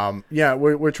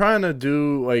we're trying to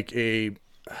do like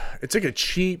it's like a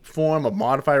cheap form of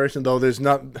modified racing, though there's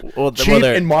not cheap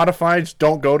and modifieds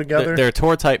don't go together. They're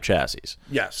tour type chassis.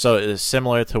 Yes. So it's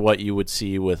similar to what you would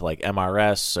see with like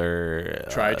MRS or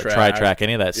Tri-Track,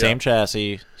 any of that. Same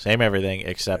chassis, same everything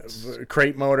except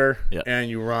crate motor. Yep. And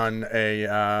you run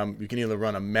you can either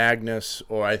run a Magnus,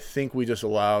 or I think we just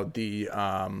allowed the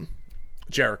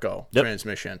Jericho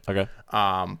transmission. Okay.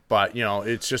 But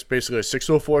it's just basically a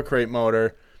 604 crate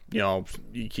motor.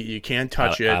 You can't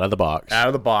touch it out of the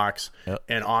box. Yep.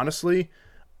 And honestly,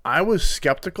 I was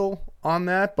skeptical on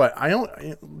that, but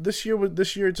this year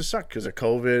it just sucked because of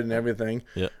COVID and everything.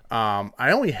 Yeah.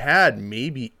 I only had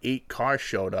maybe 8 cars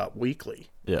showed up weekly.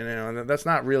 Yeah. And that's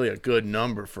not really a good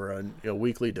number for a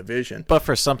weekly division. But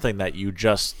for something that you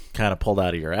just kind of pulled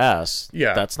out of your ass,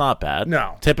 that's not bad.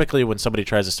 No. Typically, when somebody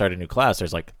tries to start a new class,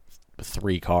 there's like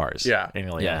 3 cars. Yeah. And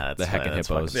you're like, the Heckin'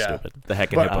 Hippos. Stupid. The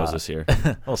Heckin' Hippos this year.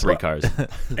 Well, 3 cars.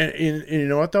 And you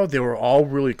know what, though? They were all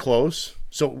really close.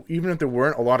 So even if there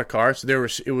weren't a lot of cars,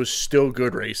 it was still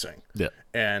good racing. Yeah.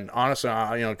 And honestly,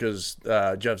 because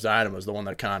Jeff Zyden was the one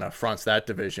that kind of fronts that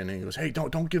division, and he goes, "Hey,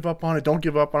 don't give up on it. Don't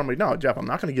give up on it." I'm like, "No, Jeff, I'm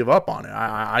not going to give up on it.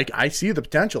 I see the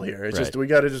potential here. It's just we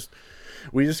got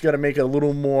to make it a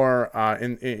little more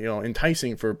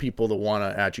enticing for people to want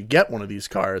to actually get one of these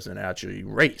cars and actually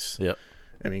race." Yep.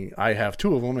 I mean, I have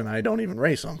 2 of them, and I don't even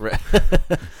race them. Right.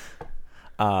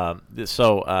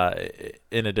 So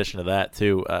in addition to that,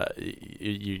 too,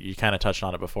 you kind of touched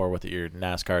on it before with your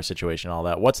NASCAR situation and all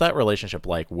that. What's that relationship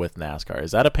like with NASCAR?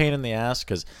 Is that a pain in the ass?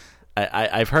 Because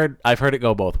I've heard it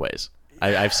go both ways.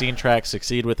 I've seen tracks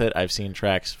succeed with it. I've seen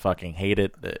tracks fucking hate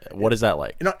it. What is that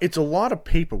like? It's a lot of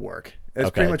paperwork. That's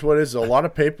Okay. pretty much what it is. A lot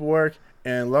of paperwork.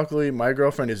 And luckily, my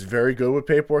girlfriend is very good with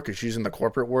paperwork because she's in the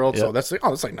corporate world. Yep. So that's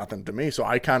like nothing to me. So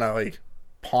I kind of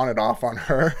pawn it off on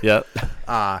her. Yep.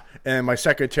 And my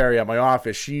secretary at my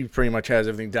office, she pretty much has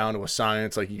everything down to a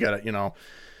science. Like you gotta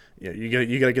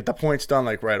get the points done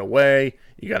right away.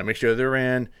 You gotta make sure they're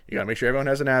in. You gotta make sure everyone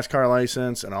has a NASCAR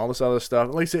license and all this other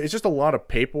stuff. Like I said, it's just a lot of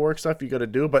paperwork stuff you gotta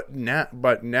do. But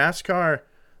NASCAR,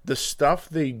 the stuff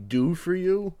they do for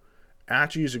you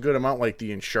actually is a good amount, like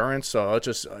the insurance. So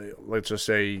let's just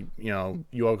say you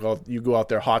go out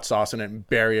there hot saucing it and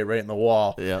bury it right in the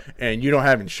wall, and you don't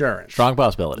have insurance. Strong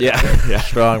possibility. Yeah.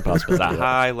 Strong possibility. There's a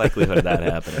high likelihood of that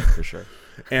happening for sure.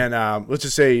 And let's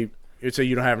just say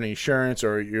you don't have any insurance,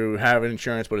 or you have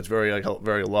insurance but it's very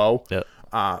very low. Yep.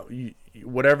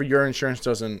 Whatever your insurance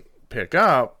doesn't pick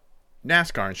up,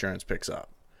 NASCAR insurance picks up.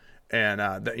 And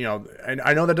and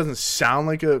I know that doesn't sound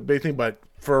like a big thing, but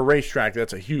for a racetrack,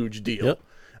 that's a huge deal.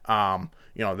 Yep.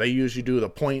 They usually do the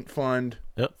point fund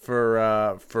Yep.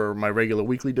 for my regular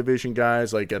weekly division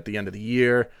guys, like at the end of the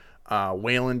year.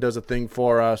 Whalen does a thing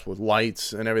for us with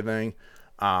lights and everything.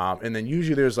 And then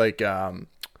usually there's it's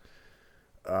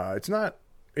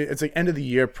like end of the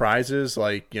year prizes,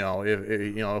 if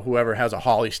whoever has a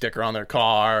Holly sticker on their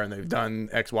car and they've done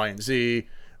X, Y, and Z.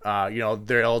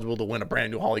 They're eligible to win a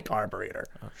brand new Holly carburetor.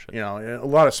 Oh, shit. A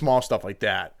lot of small stuff like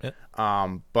that. Yep.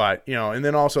 But and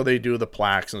then also they do the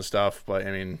plaques and stuff. But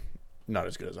I mean, not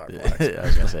as good as our plaques. I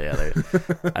was gonna say,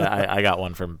 I got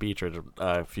one from Beechridge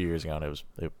a few years ago, and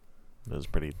it was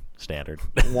pretty standard.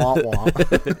 Wah, wah.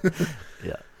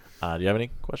 Yeah. Do you have any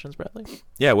questions, Bradley?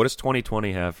 Yeah, what does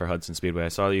 2020 have for Hudson Speedway? I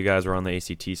saw that you guys were on the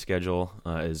ACT schedule.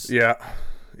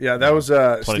 Yeah, that was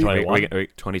 2021.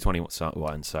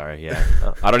 2021. Sorry,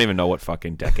 yeah. I don't even know what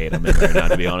fucking decade I'm in right now,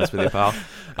 to be honest with you, pal.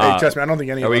 Hey, trust me, I don't think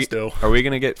any of us do. Are we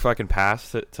gonna get fucking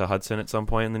passed to Hudson at some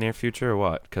point in the near future, or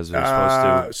what? Because we're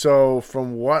supposed to. So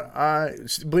from what I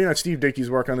believe, not Steve Dickey's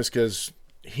work on this because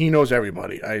he knows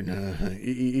everybody.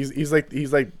 He's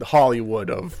like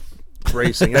Hollywood of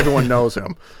racing. Everyone knows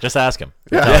him. Just ask him.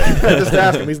 Yeah, just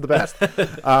ask him. He's the best.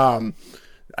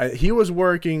 He was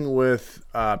working with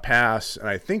Pass, and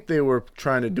I think they were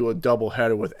trying to do a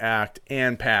doubleheader with Act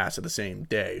and Pass at the same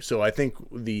day. So I think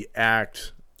the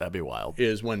Act That'd be wild.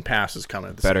 is when Pass is coming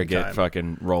at the Better same get time.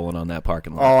 fucking rolling on that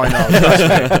parking lot. Oh, I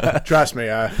know. Trust me.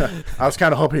 I was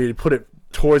kind of hoping he'd put it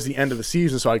towards the end of the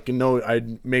season so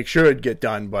I'd make sure it'd get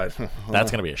done, but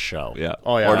That's gonna be a show. Yeah.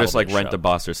 Oh, yeah. Or just That'll be a rent show. a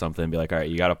bus or something and be like, all right,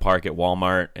 you got to park at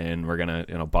Walmart and we're going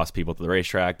to, bus people to the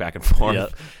racetrack back and forth.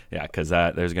 Yep. Yeah, because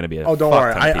there's going to be a oh, don't fuck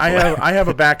worry. ton of people there. I have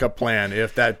a backup plan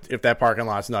if that parking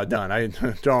lot's not done. I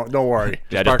don't worry.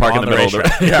 Yeah, just park in on the middle of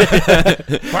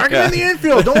the Park it in the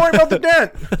infield. Don't worry about the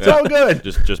dent. It's all good.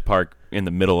 Just park in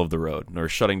the middle of the road. Or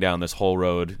shutting down this whole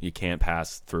road. You can't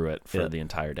pass through it for the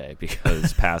entire day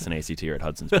because Pass and ACT are at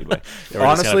Hudson Speedway.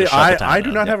 Honestly, I do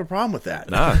down. not have a problem with that.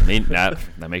 Nah, I mean, that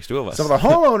makes two of us. Some of the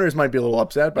homeowners might be a little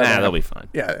upset, but they'll be fine.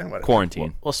 Yeah, whatever.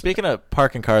 Quarantine. Well, speaking of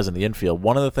parking cars in the infield,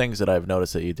 one of the things that I've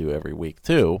noticed that you do every week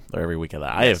too, or every weekend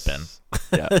that I have been,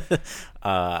 Yeah.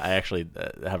 I actually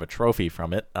have a trophy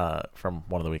from it from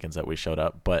one of the weekends that we showed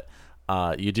up. But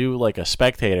you do like a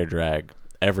spectator drag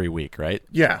every week, right?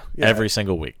 Yeah. Every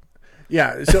single week.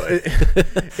 Yeah, so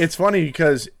it's funny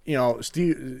because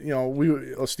Steve,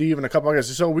 Steve and a couple of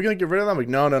guys. So we're gonna get rid of them. Like,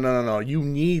 no. You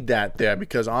need that there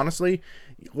because honestly,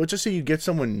 let's just say you get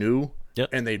someone new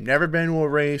and they've never been to a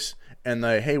race, and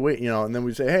they and then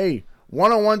we say, hey,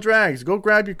 1-on-1 drags, go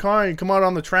grab your car and come out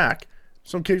on the track.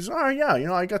 Some kids,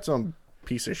 I got some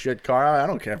piece of shit car. I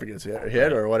don't care if it gets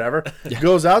hit or whatever.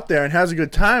 Goes out there and has a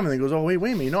good time, and then goes, oh wait a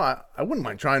minute, I wouldn't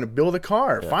mind trying to build a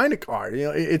car, find a car.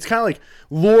 It's kind of like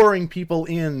luring people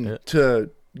in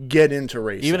to get into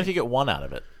racing, Even if you get one out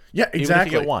of it. Yeah, exactly. Even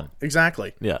if you get one.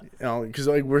 Exactly. Yeah. Because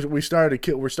we're starting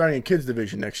a kids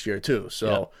division next year too,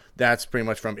 so that's pretty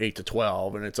much from 8 to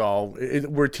 12, and it's all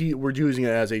we're using it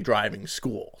as a driving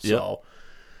school. So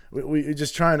we're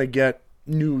just trying to get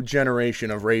new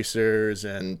generation of racers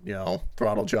and,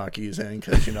 throttle jockeys in,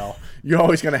 because, you're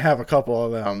always going to have a couple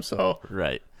of them. So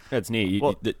Right. That's neat.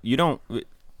 Well-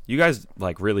 You guys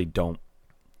like really don't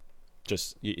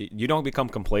just you don't become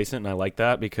complacent, and I like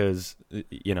that because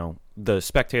the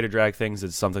spectator drag things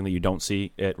is something that you don't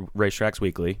see at racetracks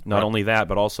weekly. Not Right. only that,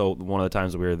 but also one of the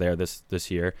times that we were there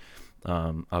this year,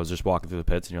 I was just walking through the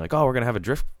pits, and you're like, oh, we're gonna have a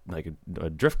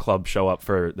drift club show up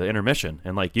for the intermission,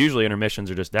 and like usually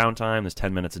intermissions are just downtime. There's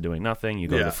 10 minutes of doing nothing. You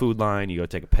go to the food line, you go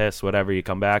take a piss, whatever. You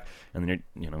come back, and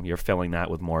then you're filling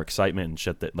that with more excitement and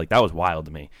shit. That was wild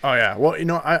to me. Oh yeah, well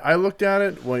I looked at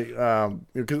it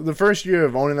because the first year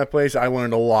of owning that place, I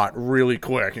learned a lot really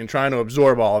quick, and trying to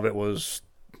absorb all of it was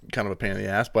kind of a pain in the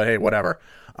ass. But hey, whatever.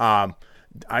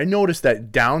 I noticed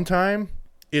that downtime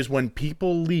is when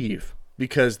people leave,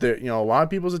 because a lot of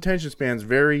people's attention span's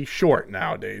very short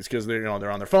nowadays because they're on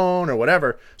their phone or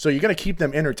whatever. So you got to keep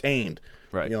them entertained.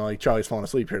 Right. Like Charlie's falling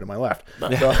asleep here to my left.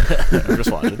 I'm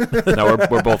just watching. No,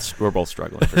 we're both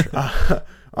struggling for sure.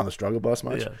 On the struggle bus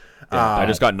much? Yeah. Yeah, I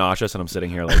just got nauseous, and I'm sitting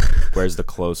here like, where's the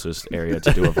closest area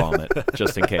to do a vomit,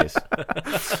 just in case.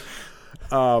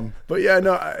 But yeah,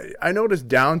 no, I noticed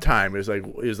downtime is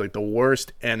like the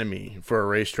worst enemy for a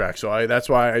racetrack. So that's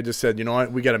why I just said, you know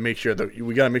what, we got to make sure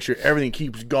everything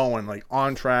keeps going like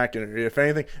on track. And if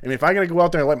anything, if I got to go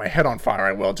out there and light my head on fire,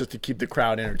 I will, just to keep the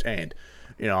crowd entertained.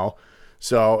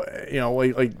 So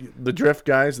like the drift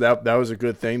guys, that was a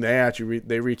good thing. They actually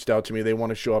they reached out to me. They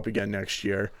want to show up again next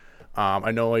year.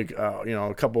 I know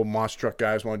a couple of Moss Truck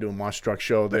guys want to do a Moss Truck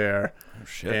show there. Oh,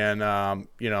 shit. And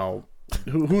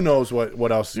who knows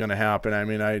what else is going to happen. I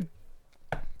mean,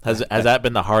 Has that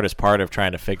been the hardest part of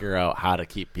trying to figure out how to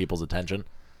keep people's attention?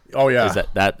 Oh yeah.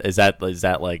 Is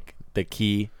that like the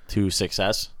key to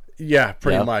success? Yeah,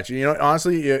 pretty much.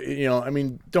 Honestly, I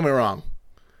mean, don't get me wrong.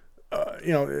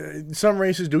 Some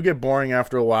races do get boring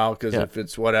after a while because if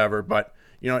it's whatever, but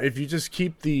if you just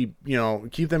keep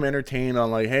keep them entertained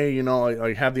on like, hey,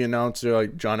 like have the announcer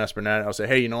like John Espernat, I'll say,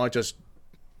 hey, just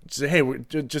say, hey,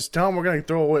 just tell them we're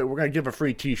gonna give a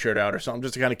free T-shirt out or something,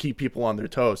 just to kind of keep people on their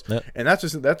toes. Yep. And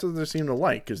that's what they seem to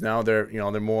like, because now they're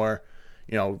more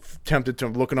tempted to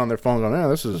looking on their phone going, oh,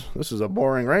 this is a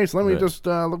boring race. Let me just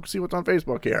see what's on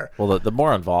Facebook here. Well, the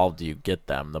more involved you get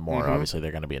them, the more obviously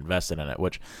they're going to be invested in it.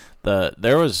 Which it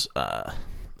was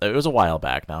a while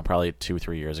back now, probably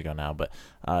 2-3 years ago now, but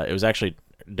it was actually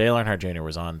Dale Earnhardt Jr.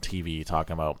 was on TV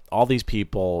talking about all these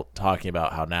people talking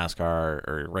about how NASCAR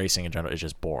or racing in general is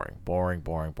just boring.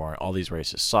 All these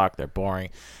races suck. They're boring.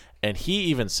 And he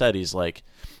even said, he's like,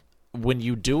 when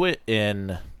you do it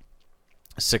in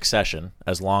succession,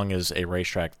 as long as a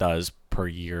racetrack does per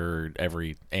year,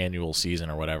 every annual season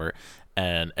or whatever,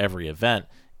 and every event,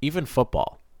 even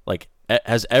football, like,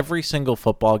 has every single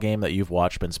football game that you've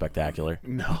watched been spectacular?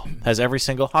 No. Has every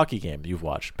single hockey game you've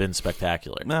watched been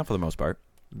spectacular? Nah, for the most part.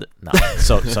 No.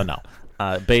 So no.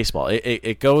 Baseball,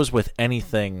 it goes with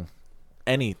anything,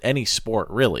 any sport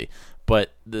really.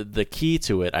 But the key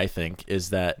to it, I think, is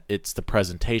that it's the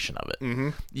presentation of it. Mm-hmm.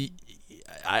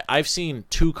 I've seen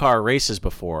 2-car races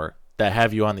before that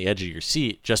have you on the edge of your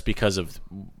seat just because of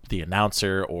the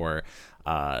announcer or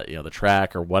the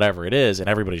track or whatever it is, and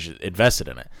everybody's invested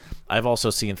in it. I've also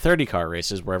seen 30-car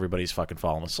races where everybody's fucking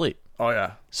falling asleep. Oh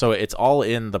yeah. So it's all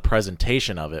in the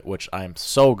presentation of it, which I'm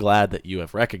so glad that you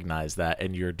have recognized that,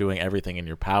 and you're doing everything in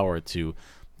your power to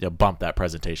bump that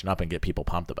presentation up and get people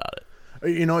pumped about it.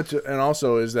 And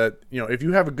also is that if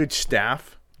you have a good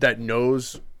staff that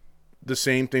knows the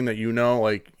same thing that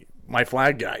like my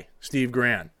flag guy, Steve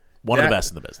Grant, one of the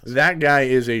best in the business. That guy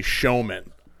is a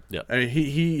showman. Yeah, I mean,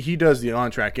 he does the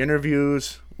on-track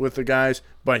interviews with the guys,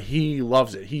 but he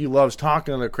loves it. He loves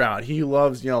talking to the crowd. He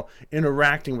loves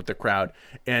interacting with the crowd,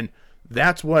 and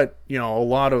that's what a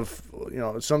lot of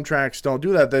some tracks don't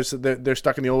do that. They're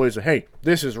stuck in the old ways of, hey,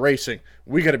 this is racing.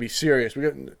 We got to be serious.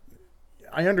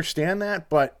 I understand that,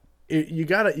 but you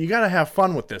gotta have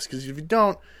fun with this, because if you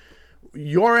don't,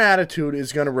 your attitude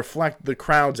is going to reflect the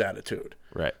crowd's attitude.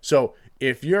 Right. So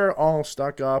if you're all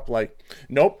stuck up like,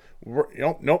 nope,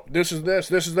 this is this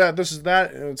is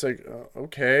that, and it's like,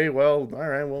 okay, well, all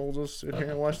right, well, we'll just sit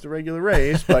here and watch the regular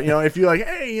race. But if you're like,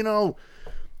 hey,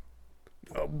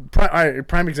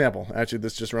 prime example. Actually,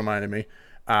 this just reminded me.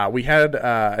 We had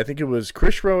I think it was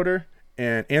Chris Schroeder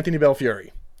and Anthony Belfiore.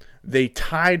 They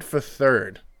tied for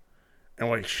third. And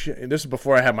I'm like, shit, and this is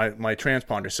before I had my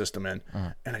transponder system in.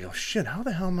 And I go, shit, how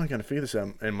the hell am I going to figure this out?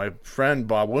 And my friend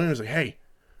Bob Williams was like, hey,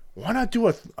 why not do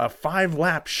a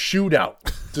 5-lap shootout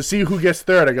to see who gets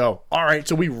third? I go, all right.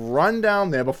 So we run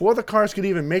down there before the cars could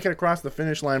even make it across the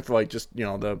finish line for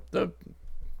the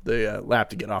lap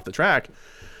to get off the track.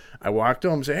 I walked to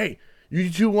him and say, hey, You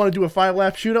two want to do a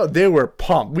 5-lap shootout? They were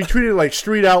pumped. We treated it like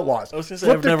street outlaws. I was going to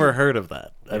say, I've never heard of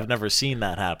that. I've never seen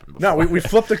that happen before. No, we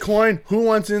flipped the coin. Who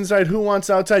wants inside? Who wants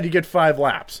outside? You get 5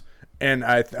 laps. And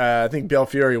I think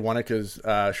Belfiore won it because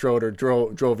Schroeder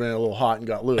drove in a little hot and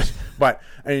got loose. But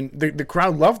I mean, the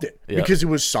crowd loved it because it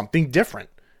was something different.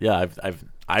 Yeah,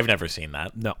 I've never seen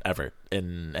that ever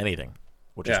in anything,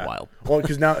 which is wild. Well,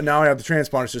 because now I have the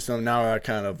transponder system. Now that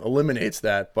kind of eliminates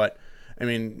that. But I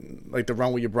mean, like the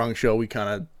Run With Your Brung show, we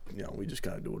kind of we just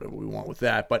kind of do whatever we want with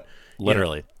that. But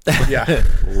literally,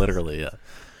 literally, yeah.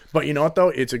 But you know what though?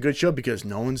 It's a good show because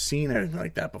no one's seen anything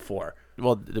like that before.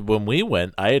 Well, when we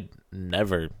went, I had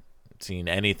never seen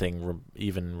anything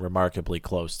even remarkably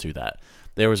close to that.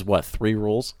 There was 3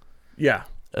 rules? Yeah.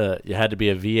 You had to be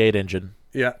a V8 engine.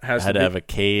 Yeah, had to have a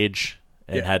cage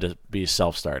and had to be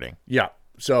self-starting. Yeah,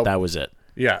 so that was it.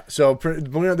 Yeah, so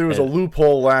there was a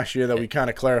loophole last year that we kind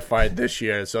of clarified this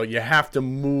year. So you have to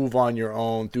move on your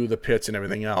own through the pits and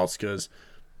everything else because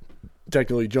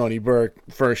technically Johnny Burke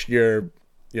first year.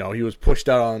 He was pushed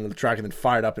out on the track and then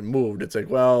fired up and moved. It's like,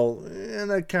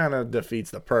 that kind of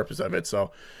defeats the purpose of it.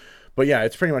 So, but yeah,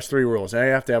 it's pretty much 3 rules. I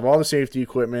have to have all the safety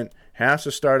equipment, has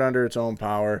to start under its own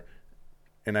power,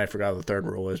 and I forgot what the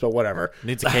 3rd rule is, but whatever. It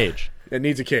needs a cage. It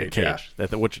needs a cage, yeah.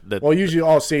 Well, usually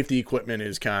all safety equipment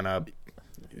is kind of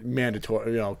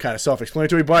mandatory, kind of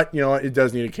self-explanatory, but, it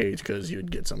does need a cage because you'd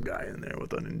get some guy in there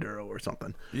with an enduro or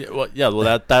something.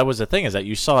 Yeah, that was the thing is that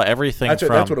you saw everything that's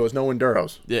what it was, no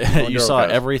enduros. Yeah, you saw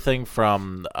everything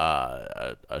from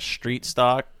a street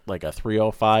stock, like a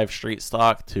 305 street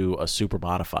stock, to a super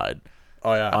modified.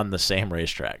 Oh, yeah. On the same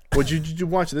racetrack. Did you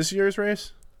watch this year's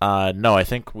race? No, I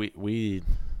think we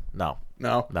No,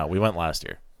 we went last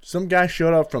year. Some guy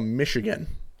showed up from Michigan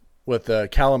with a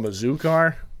Kalamazoo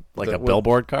car. Like a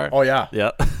billboard car? Oh, yeah.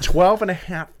 Yeah.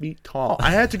 12.5 feet tall.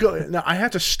 I had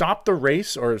to stop the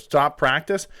race or stop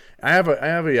practice. I have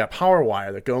a power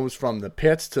wire that goes from the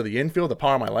pits to the infield to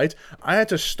power my lights. I had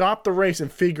to stop the race and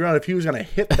figure out if he was going to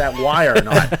hit that wire or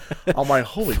not. I'm like,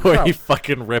 holy crap. He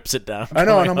fucking rips it down. I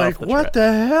know, and I'm like, what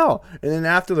the hell? And then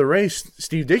after the race,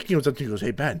 Steve Dickey comes up to me and goes,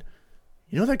 hey, Ben,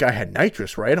 you know that guy had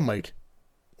nitrous, right? I'm like,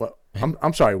 what?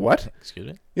 I'm sorry, what? Excuse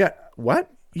me? Yeah,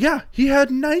 what? Yeah, he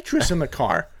had nitrous in the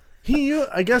car.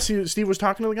 Steve was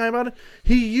talking to the guy about it.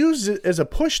 He used it as a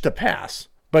push to pass,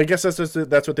 but I guess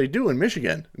that's what they do in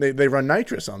Michigan. They run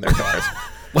nitrous on their cars.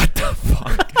 What the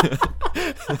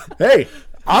fuck? Hey,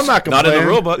 I'm not complaining. Not in the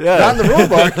rule book. Yeah. Not in the rule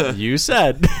book. You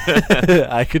said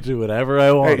I could do whatever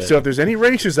I wanted. Hey, so if there's any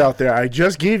racers out there, I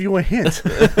just gave you a hint.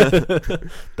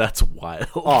 That's wild.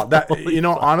 Oh,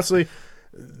 honestly.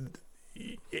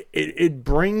 It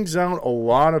brings out a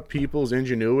lot of people's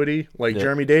ingenuity. Like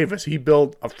Jeremy Davis, he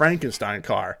built a Frankenstein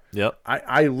car. Yep.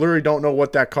 I literally don't know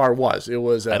what that car was. It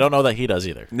was. I don't know that he does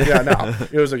either. Yeah, no.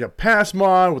 It was like a pass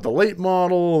mod with a late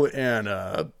model and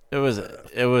It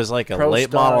was like a late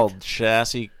stock model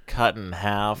chassis cut in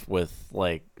half with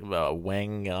like a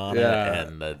wing on it,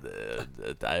 and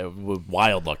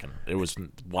wild looking. It was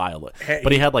wild,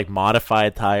 but he had like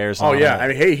modified tires. Oh yeah, it. I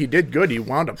mean, hey, he did good. He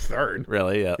wound up 3rd.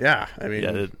 Really? Yeah. Yeah, I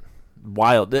mean,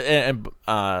 wild. And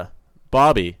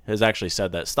Bobby has actually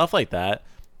said that stuff like that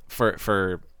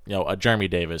for a Jeremy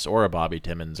Davis or a Bobby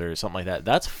Timmons or something like that.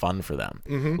 That's fun for them.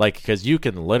 Mm-hmm. Like because you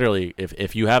can literally,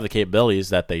 if you have the capabilities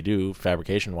that they do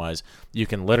fabrication wise, you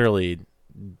can literally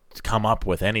come up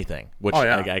with anything, which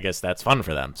I guess that's fun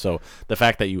for them. So the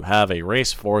fact that you have a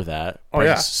race for that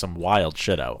brings some wild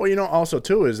shit out. Well, also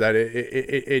too is that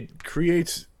it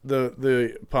creates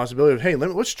the possibility of, hey,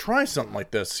 let's try something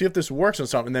like this, see if this works on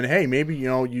something. And then hey, maybe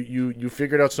you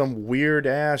figured out some weird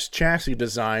ass chassis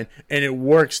design and it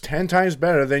works 10 times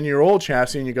better than your old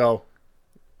chassis, and you go,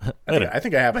 I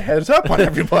think I have a heads up on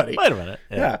everybody. Wait a minute.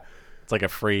 Yeah. It's like a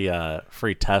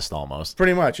free test almost.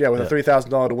 Pretty much, yeah, with a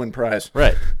 $3,000 to win prize.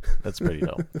 Right. That's pretty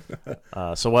dope.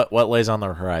 So what lays on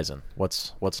the horizon?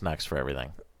 What's next for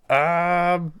everything?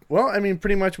 Well, I mean,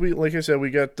 pretty much like I said, we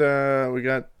got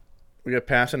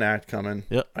Pass and Act coming.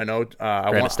 Yep. I know.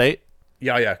 Granite State?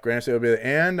 Yeah. Granite State will be there.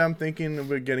 And I'm thinking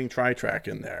we're getting Tri-Track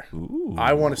in there. Ooh.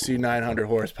 I want to see 900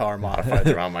 horsepower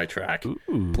modifieds around my track.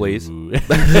 Ooh. Please.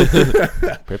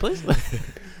 Please?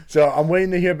 So I'm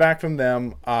waiting to hear back from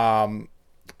them.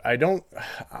 I know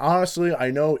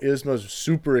ISMA's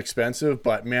super expensive,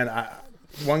 but man,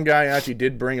 one guy actually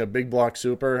did bring a big block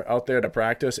super out there to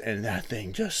practice, and that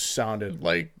thing just sounded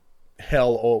like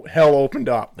hell opened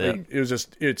up. Yeah.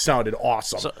 It sounded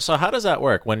awesome. So how does that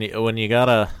work when you got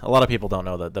a lot of people don't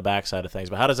know the backside of things,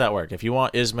 but how does that work? If you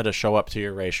want ISMA to show up to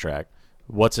your racetrack,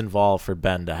 what's involved for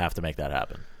Ben to have to make that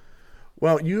happen?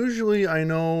 Well, usually I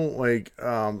know like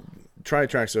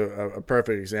Tri-Track's a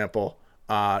perfect example.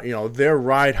 their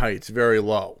ride height's very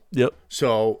low. Yep.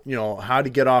 So, how to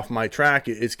get off my track,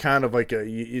 it's kind of like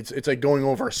it's like going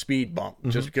over a speed bump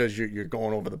just because you're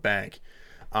going over the bank.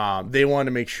 They wanted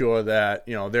to make sure that,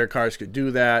 their cars could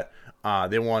do that.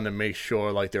 They wanted to make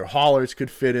sure like their haulers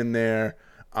could fit in there.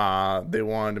 They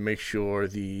wanted to make sure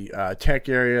the tech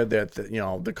area that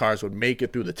the cars would make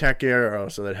it through the tech area,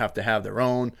 so they'd have to have their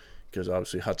own, because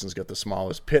obviously Hudson's got the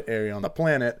smallest pit area on the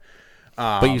planet.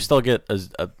 But you still get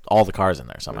all the cars in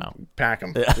there somehow. Pack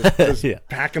them, just Yeah.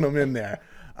 packing them in there.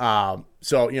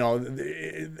 So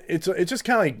it's just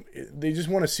kind of like they just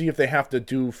want to see if they have to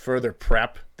do further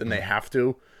prep than they have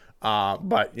to.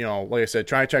 But like I said,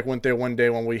 Tri-Check went there one day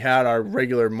when we had our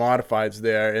regular modifieds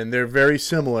there, and they're very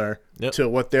similar to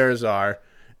what theirs are.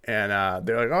 And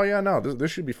they're like, oh yeah, no, this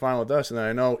should be fine with us. And then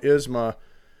I know ISMA.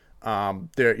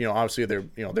 They're obviously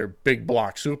they're big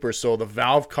block supers, so the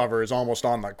valve cover is almost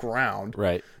on the ground.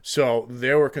 Right. So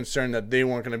they were concerned that they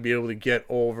weren't going to be able to get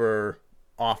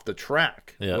off the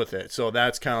track with it. So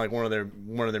that's kind of like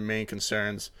one of their main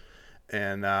concerns.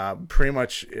 And pretty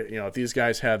much, if these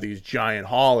guys have these giant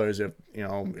haulers, if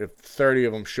 30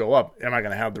 of them show up, am I going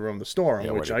to have the room to store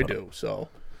them? Which I do. So.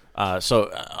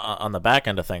 So on the back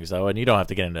end of things, though, and you don't have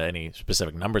to get into any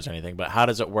specific numbers or anything, but how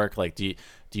does it work? Like, do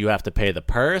you have to pay the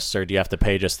purse, or do you have to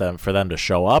pay just for them to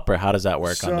show up, or how does that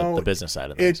work on the business side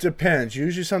of things? It depends.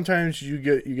 Usually, sometimes you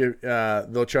get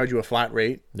they'll charge you a flat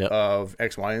rate of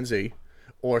X, Y, and Z,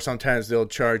 or sometimes they'll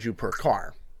charge you per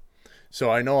car.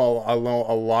 So I know a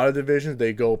lot of divisions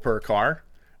they go per car,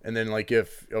 and then like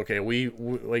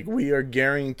we are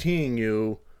guaranteeing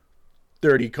you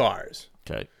 30 cars.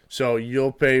 Okay. So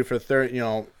you'll pay for 30.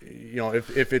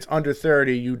 If it's under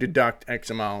 30, you deduct X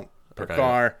amount per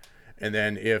car, and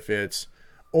then if it's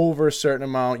over a certain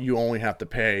amount, you only have to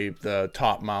pay the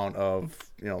top amount of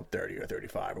 30 or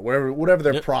 35 or whatever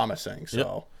they're promising.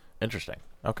 So interesting.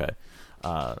 Okay.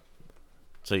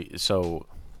 So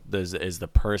is the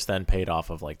purse then paid off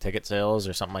of like ticket sales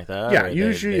or something like that? Yeah.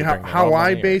 Usually, how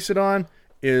I base it on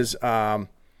is what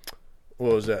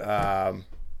was it?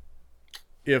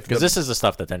 Because this is the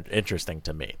stuff that's interesting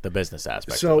to me, the business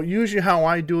aspect. So usually how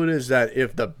I do it is that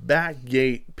if the back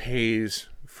gate pays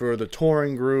for the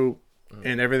touring group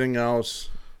and everything else,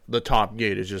 the top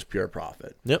gate is just pure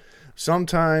profit. Yep.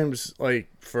 Sometimes, I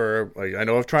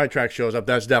know if Tri-Track shows up,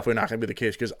 that's definitely not going to be the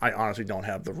case because I honestly don't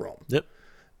have the room. Yep.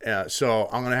 So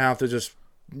I'm going to have to just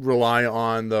rely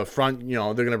on the front.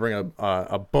 They're going to bring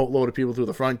a boatload of people through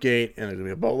the front gate, and there's going to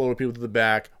be a boatload of people through the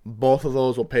back. Both of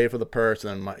those will pay for the purse,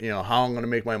 and how I'm going to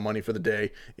make my money for the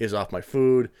day is off my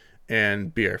food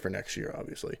and beer for next year,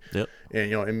 obviously. Yep.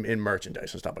 And in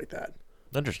merchandise and stuff like that.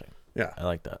 Interesting. Yeah, I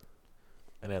like that.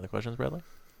 Any other questions, Bradley?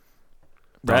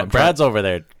 Brad's over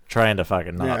there trying to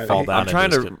fucking not fall down.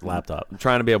 Laptop. I'm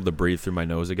trying to be able to breathe through my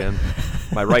nose again.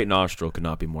 My right nostril could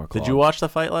not be more clogged. Did you watch the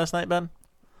fight last night, Ben?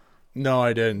 No,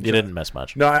 I didn't. You didn't miss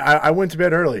much. No, I went to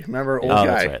bed early. Remember, old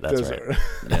guy. That's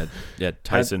right. Yeah.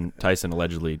 Tyson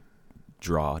allegedly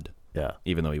drawed. Yeah,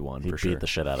 even though he won, he beat the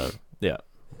shit out of. Yeah,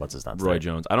 what's his name? Roy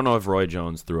Jones. I don't know if Roy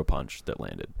Jones threw a punch that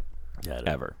landed. Yeah,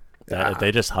 ever.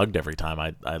 They just hugged every time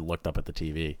I looked up at the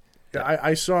TV. Yeah,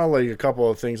 I saw a couple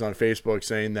of things on Facebook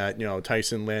saying that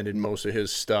Tyson landed most of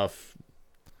his stuff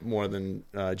more than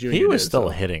Junior. He was still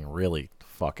hitting really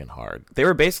fucking hard. They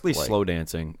were basically slow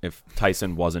dancing if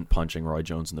Tyson wasn't punching Roy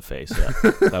Jones in the face. Yeah.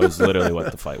 That was literally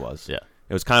what the fight was. Yeah.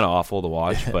 It was kind of awful to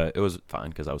watch, but it was fine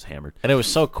because I was hammered. And it was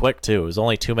so quick, too. It was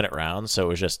only 2-minute rounds, so it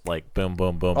was just like boom,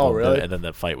 boom, boom, boom. Really? And then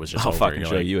the fight was just over. I'll fucking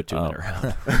show you a 2-minute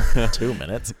round. 2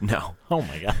 minutes? No. Oh,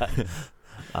 my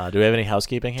God. Do we have any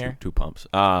housekeeping here? Two pumps.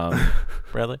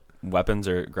 Bradley? Weapons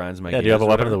or grinds my gears? Yeah, do you have a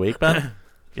weapon of the week, Ben?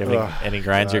 Do you have any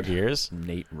grinds your gears?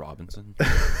 Nate Robinson.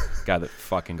 Guy that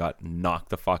fucking got knocked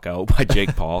the fuck out by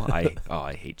Jake Paul.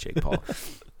 I hate Jake Paul.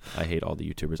 I hate all the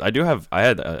YouTubers. I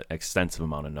had an extensive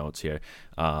amount of notes here.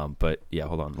 But yeah,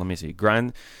 hold on. Let me see.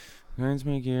 Grinds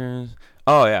my gears.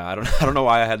 Oh yeah, I don't know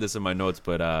why I had this in my notes,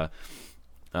 but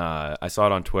I saw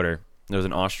it on Twitter. There was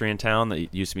an Austrian town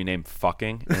that used to be named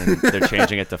Fucking, and they're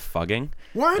changing it to Fugging.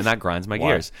 What? And that grinds my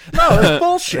gears. No, that's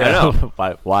bullshit. I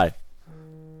know. Why?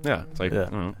 Yeah, it's like, I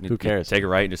don't know, who cares? Take a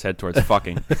right and just head towards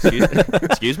Fucking.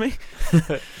 Excuse me?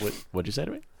 What'd you say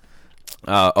to me?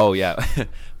 Oh, yeah.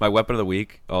 My weapon of the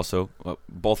week, also,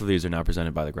 both of these are now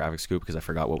presented by the Graphic Scoop because I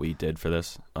forgot what we did for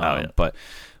this. But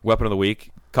weapon of the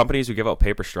week, companies who give out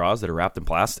paper straws that are wrapped in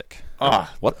plastic.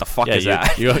 What the fuck is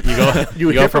that?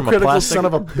 You go from a plastic son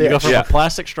of a bitch. You go from a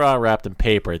plastic straw wrapped in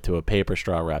paper to a paper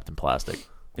straw wrapped in plastic.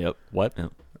 Yep. What?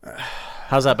 Yep.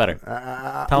 How's that better?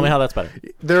 Tell me how that's better.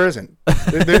 There isn't.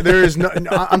 There is no.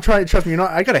 I'm trying. Trust me.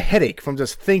 I got a headache from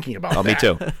just thinking about that. Me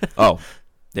too. Oh,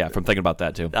 Yeah, from thinking about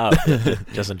that too.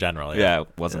 Just in general. Yeah, it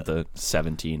wasn't the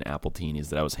 17 Appletinis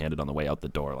that I was handed on the way out the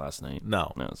door last night.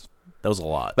 No. That was a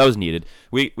lot. That was needed.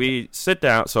 We sit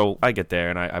down, so I get there,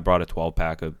 and I brought a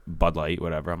 12-pack of Bud Light,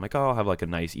 whatever. I'm like, I'll have like a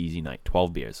nice, easy night.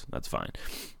 12 beers. That's fine.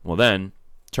 Well, then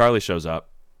Charlie shows up,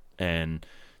 and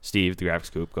Steve, the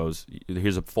graphics coop, goes,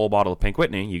 here's a full bottle of Pink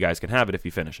Whitney. You guys can have it if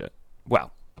you finish it.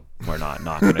 Well, we're not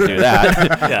going to do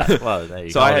that. Yeah. Well,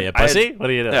 you call me a pussy?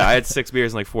 What are you doing? Yeah, I had 6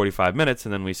 beers in like 45 minutes,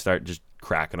 and then we start just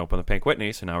cracking open the Pink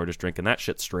Whitney. So now we're just drinking that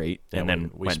shit straight, and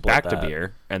then we went back to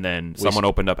beer, and then someone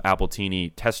opened up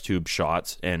Appletini test tube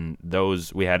shots, and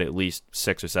those we had at least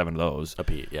 6 or 7 of those.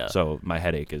 Yeah. So my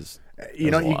headache is. You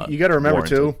got to remember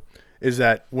too, is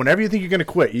that whenever you think you're going to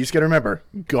quit, you just got to remember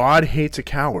God hates a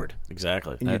coward.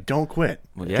 Exactly. And you don't quit.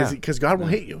 Because God will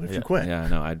hate you if you quit. Yeah,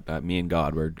 no, me and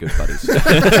God, we're good buddies. You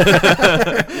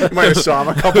might have saw him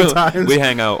a couple times. We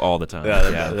hang out all the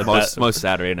time. Most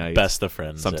Saturday nights. Best of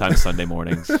friends. Sometimes Sunday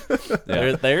mornings.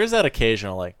 There is that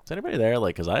occasional, like, is anybody there?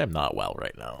 Like, because I am not well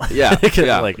right now. Yeah.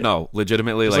 Like, no,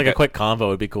 legitimately. Like a quick convo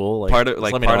would be cool. Like, part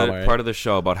of the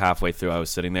show, about halfway through, I was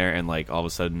sitting there, and like all of a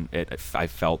sudden, I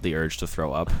felt the urge to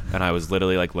throw up, and I was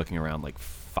literally like looking around, like,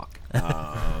 fuck.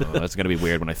 That's gonna be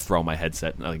weird when I throw my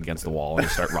headset against the wall and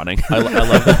start running. I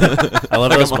love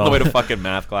those. I'm on the way to fucking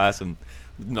math class and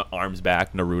arms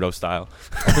back, Naruto style.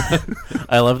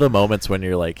 I love the moments when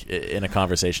you're like in a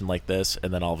conversation like this,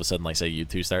 and then all of a sudden, like, say you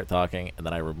two start talking, and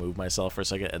then I remove myself for a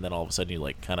second, and then all of a sudden you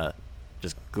like kind of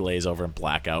just glaze over and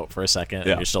black out for a second,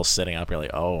 and you're still sitting up. You're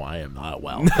like, oh, I am not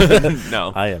well.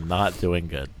 No, I am not doing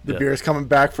good. The beer's coming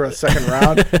back for a second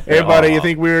round. Hey, buddy, you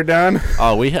think we were done?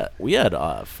 Oh, we had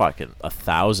fucking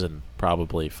 1,000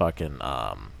 probably fucking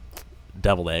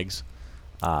deviled eggs.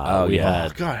 We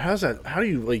had. God, how's that? How do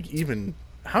you even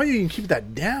keep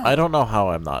that down? I don't know how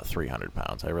I'm not 300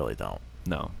 pounds. I really don't.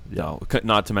 No.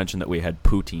 Not to mention that we had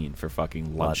poutine for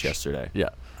fucking lunch yesterday. Yeah,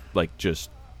 like just.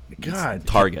 God,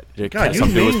 Target. God,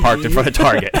 some dude was parked in front of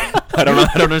Target. I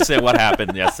don't understand what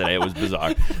happened yesterday. It was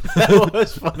bizarre. That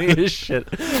was funny as shit.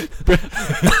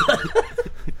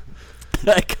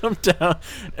 I come down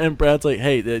and Brad's like,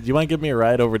 "Hey, do you want to give me a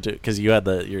ride over to?" Because you had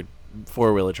your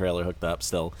 4-wheeler trailer hooked up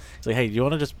still. He's like, "Hey, do you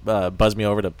want to just buzz me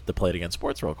over to Play It Again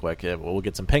Sports real quick? We'll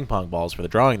get some ping pong balls for the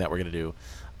drawing that we're gonna do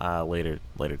later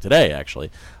today,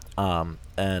 actually." And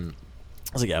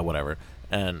I was like, "Yeah, whatever."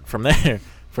 And from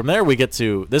there, we get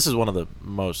to, this is one of the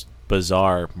most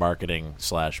bizarre marketing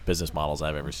 / business models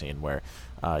I've ever seen, where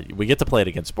we get to Play It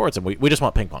Against Sports, and we just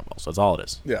want ping pong balls. That's all it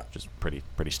is. Yeah. Just pretty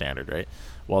standard, right?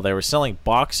 Well, they were selling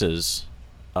boxes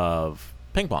of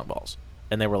ping pong balls,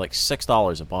 and they were like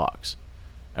 $6 a box.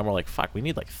 And we're like, fuck, we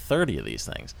need like 30 of these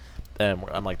things. And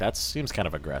I'm like, that seems kind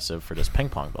of aggressive for just ping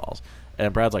pong balls.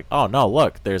 And Brad's like, oh, no,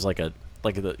 look, there's the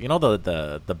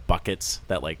buckets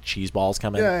that like cheese balls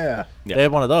come in? Yeah. They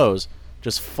had one of those,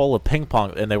 just full of ping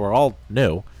pong, and they were all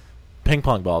new ping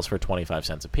pong balls for 25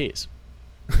 cents a piece.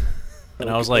 And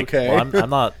I was like, okay. Well, I'm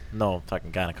not no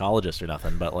fucking gynecologist or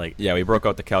nothing, but like, yeah, we broke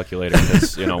out the calculator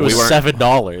because it was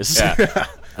 $7. Yeah,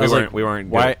 we weren't.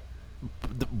 Why?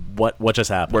 What just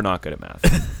happened? We're not good at math,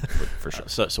 for sure.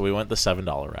 So we went the $7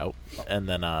 route, and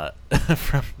then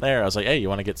from there I was like, hey, you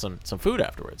want to get some food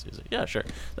afterwards? He's like, yeah, sure.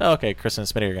 Oh, okay, Chris and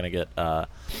Smitty are gonna get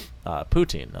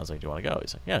poutine. I was like, do you want to go?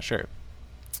 He's like, yeah, sure.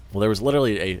 Well, there was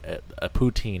literally a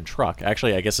poutine truck.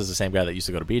 Actually, I guess it's the same guy that used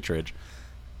to go to Beach Ridge.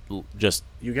 You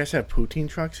guys have poutine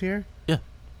trucks here? Yeah,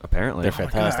 apparently they're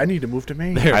fantastic. God, I need to move to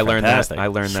Maine. I learned that.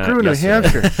 Screw New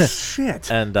Hampshire. Shit.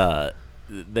 And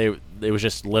they was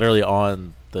just literally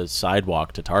on the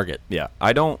sidewalk to Target. Yeah,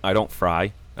 I don't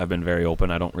fry. I've been very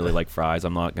open. I don't really like fries.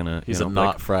 I'm not gonna. He's a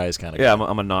not fries kind of guy. Yeah,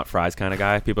 I'm a not fries kind of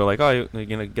guy. People are like, oh, you're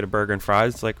gonna get a burger and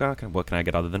fries. It's like, oh, okay, what can I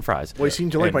get other than fries? Well, you seem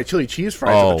to like my chili cheese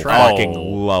fries on the track. Fucking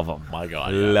love them. My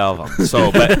God, love them.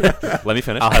 So, but let me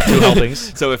finish. I'll have 2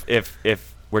 helpings. So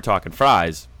if we're talking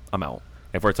fries, I'm out.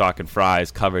 If we're talking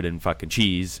fries covered in fucking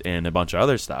cheese and a bunch of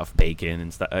other stuff, bacon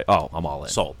and stuff, I'm all in.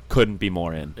 Sold. Couldn't be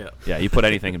more in. Yeah. You put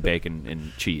anything in bacon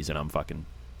and cheese, and I'm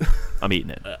eating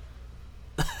it.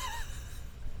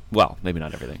 Well, maybe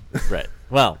not everything. Right.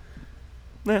 Well,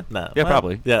 no. Yeah,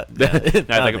 probably. Yeah. Now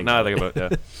I think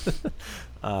about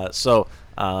it. So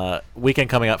weekend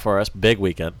coming up for us, big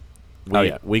weekend.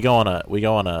 We go on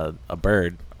a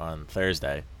bird on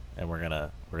Thursday, and we're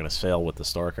gonna sail with the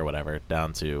stork or whatever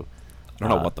down to. I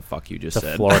don't know what the fuck you just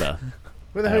said. Florida.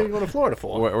 Where the hell are you going to Florida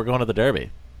for? We're going to the Derby.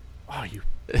 Oh, you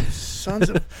sons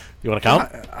of... You want to come?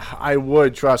 I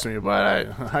would, trust me, but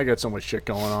I got so much shit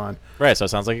going on. Right, so it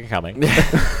sounds like you're coming.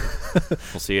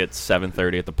 We'll see you at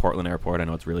 7:30 at the Portland airport. I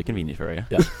know it's really convenient for you.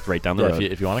 Yeah. It's right down the road.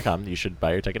 If you want to come, you should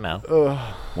buy your ticket now.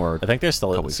 Or I think there's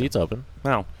still seats open.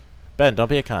 Well, Ben, don't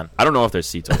be a cunt. I don't know if there's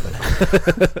seats open.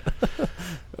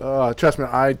 Trust me,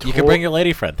 You can bring your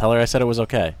lady friend. Tell her I said it was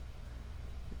okay.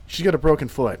 She's got a broken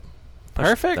foot.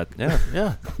 Perfect.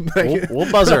 Yeah.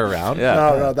 We'll buzz her around. Yeah.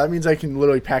 No, that means I can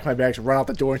literally pack my bags, run out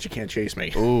the door, and she can't chase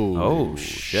me. Ooh. Oh,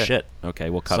 shit. Okay,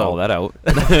 we'll cut all that out.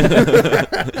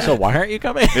 So why aren't you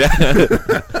coming?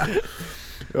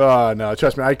 No,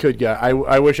 trust me, I could get.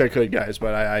 I wish I could, guys,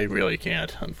 but I really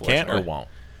can't. Unfortunately, Can't or won't.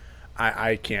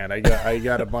 I can't. I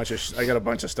got a bunch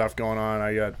of stuff going on.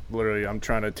 I'm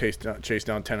trying to chase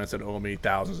down tenants that owe me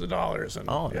thousands of dollars. And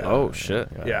oh shit.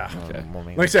 Yeah. Okay.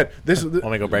 Like I said, want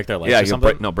me to go break their legs? Yeah, or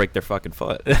something? break their fucking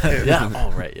foot. Yeah.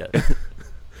 Oh right. Yeah.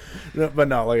 But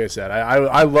no, like I said,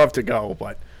 I love to go,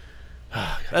 but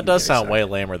that does sound way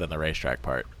lamer than the racetrack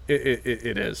part.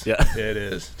 It is. Yeah. It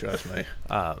is. Trust me.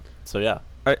 So yeah.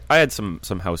 I had some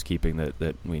housekeeping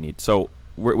that we need. So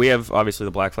we have obviously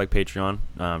the Black Flag Patreon.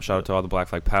 Shout out to all the Black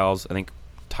Flag pals. I think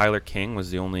Tyler King was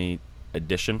the only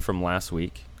addition from last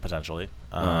week. Potentially.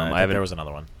 I think there was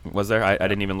another one. Was there? I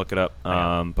didn't even look it up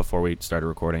before we started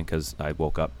recording because I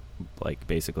woke up like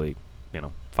basically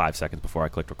 5 seconds before I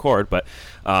clicked record. But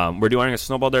we're doing a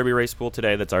Snowball Derby race pool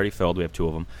today that's already filled. We have 2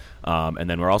 of them. And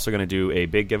then we're also going to do a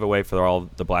big giveaway for all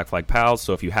the Black Flag pals.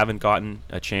 So if you haven't gotten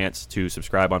a chance to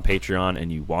subscribe on Patreon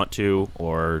and you want to,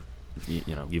 or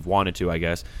you've wanted to, I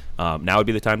guess, now would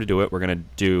be the time to do it. We're going to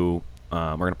do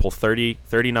we're going to pull 30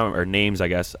 names, I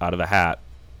guess, out of a hat,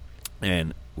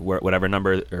 and whatever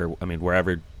number,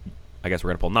 wherever, I guess we're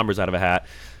going to pull numbers out of a hat.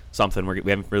 Something we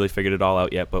haven't really figured it all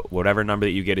out yet, but whatever number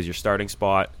that you get is your starting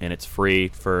spot, and it's free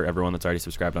for everyone that's already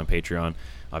subscribed on Patreon.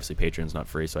 Obviously, Patreon's not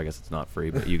free, so I guess it's not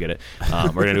free, but you get it.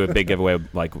 We're gonna do a big giveaway.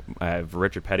 Like, I have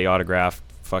Richard Petty autographed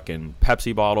fucking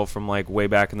Pepsi bottle from like way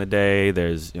back in the day.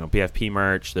 There's PFP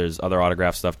merch. There's other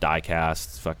autograph stuff, die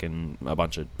casts, fucking a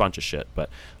bunch of shit. But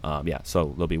so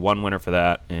there'll be one winner for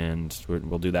that, and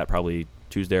we'll do that probably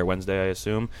Tuesday or Wednesday, I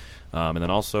assume. And then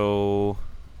also.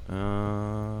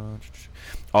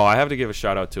 I have to give a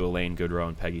shout out to Elaine Goodrow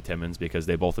and Peggy Timmons because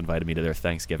they both invited me to their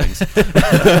Thanksgivings.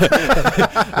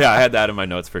 I had that in my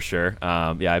notes for sure.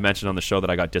 I mentioned on the show that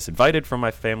I got disinvited from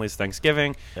my family's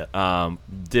Thanksgiving. Yeah.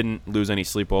 Didn't lose any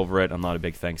sleep over it. I'm not a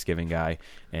big Thanksgiving guy.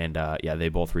 And they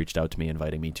both reached out to me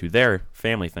inviting me to their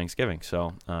family Thanksgiving.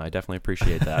 So I definitely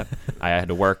appreciate that. I had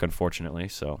to work, unfortunately.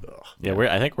 So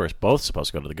I think we're both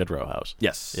supposed to go to the Goodrow house.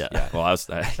 Yes. Yeah. Well,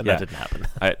 that didn't happen.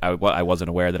 I wasn't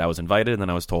aware that I was invited, and then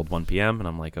I was told 1 p.m. and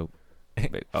I'm like, oh,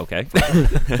 okay.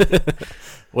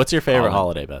 What's your favorite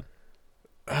holiday, Ben?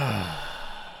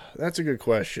 That's a good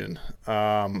question.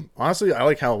 Honestly, I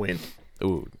like Halloween.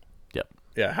 Ooh, yep.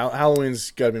 Yeah,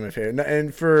 Halloween's got to be my favorite,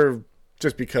 and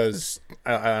just because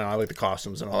I don't know, I like the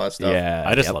costumes and all that stuff. Yeah,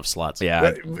 I just love sluts.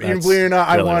 Yeah, believe it or not,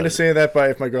 I wanted to say that, but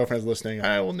if my girlfriend's listening,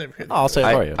 I will never. I'll say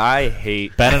it for you. I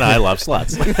hate Ben and I love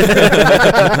sluts.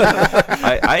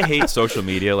 I hate social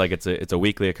media. Like it's a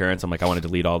weekly occurrence. I'm like, I want to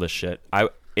delete all this shit.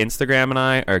 Instagram and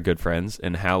I are good friends,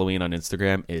 and Halloween on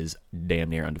Instagram is damn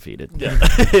near undefeated. Yeah,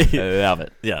 I love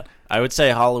it. Yeah, I would say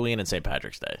Halloween and St.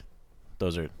 Patrick's Day.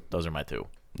 Those are my 2.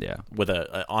 Yeah, with an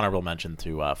honorable mention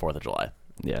to 4th of July.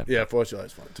 Yeah, 4th of July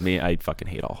is fun. To me, I fucking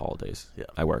hate all holidays. Yeah,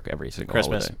 I work every single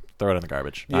Christmas, holiday. Throw it in the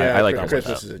garbage. Yeah, I like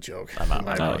Christmas is a joke. I'm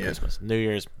out on Christmas. New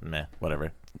Year's, meh,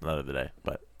 whatever. Another day,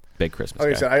 but big Christmas.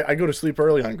 Like I said, I go to sleep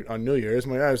early on New Year's.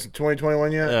 I'm like, is it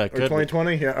 2021 yet? Or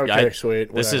 2020? Yeah, okay,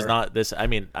 sweet. This is not this. I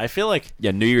mean, I feel like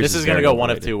New Year's. This is going to go one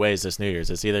of 2 ways. This New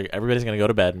Year's, it's either everybody's going to go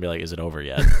to bed and be like, "Is it over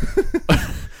yet?"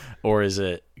 Or is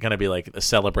it going to be like a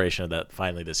celebration that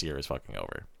finally this year is fucking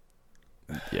over?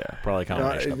 Yeah, probably a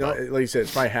combination of both. Like you said,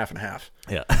 it's probably half and half.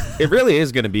 Yeah, it really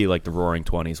is going to be like the Roaring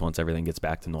 20s once everything gets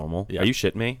back to normal. Yeah. Are you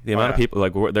shitting me? The amount of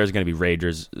people there's going to be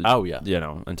ragers. Oh yeah,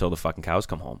 until the fucking cows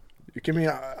come home. Give me.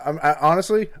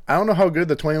 Honestly, I don't know how good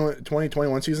the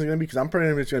 2021 season is going to be because I'm pretty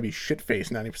sure it's going to be shit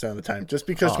faced 90% of the time just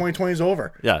because 2020 is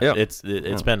over. Yeah, it's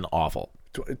been awful.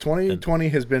 2020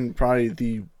 has been probably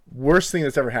the worst thing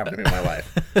that's ever happened to me in my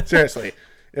life. Seriously.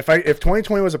 If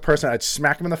 2020 was a person, I'd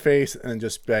smack him in the face and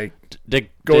just lay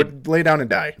down and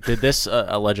die. Did this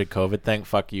alleged COVID thing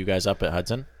fuck you guys up at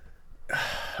Hudson?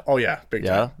 Oh yeah, big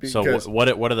time. So what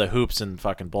are the hoops and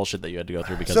fucking bullshit that you had to go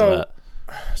through because of that?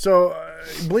 So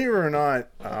believe it or not,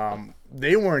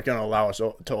 they weren't going to allow us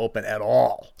to open at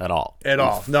all. At all.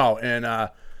 No, and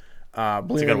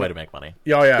it's a good way to make money.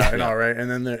 Oh yeah, I know, right? And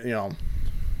then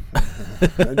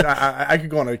I could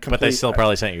go on a complete... But they still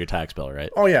probably sent you your tax bill, right?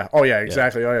 Oh yeah,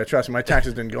 exactly. Oh yeah, trust me, my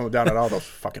taxes didn't go down at all. Those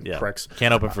fucking pricks.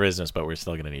 Can't open for business, but we're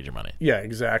still going to need your money. Yeah,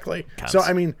 exactly. Counts. So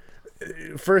I mean,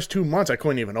 first 2 months I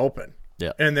couldn't even open.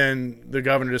 Yeah. And then the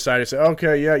governor decided to say,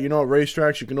 okay, yeah,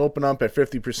 racetracks you can open up at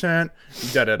 50%,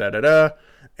 da-da-da-da-da,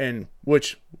 and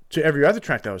which to every other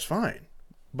track that was fine.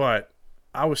 But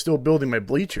I was still building my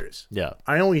bleachers. Yeah.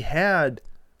 I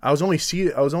was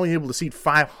only able to seat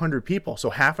 500 people. So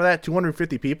half of that,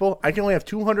 250 people, I can only have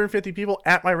 250 people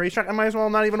at my racetrack. I might as well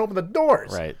not even open the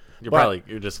doors. Right.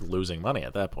 You're just losing money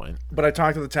at that point. But I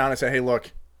talked to the town. I said, hey,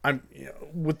 look,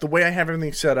 with the way I have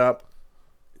everything set up,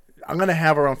 I'm going to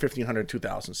have around 1,500,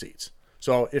 2,000 seats.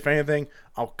 So if anything,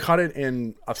 I'll cut it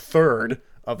in a third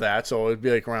of that. So it'd be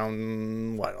like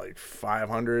around,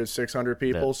 500, 600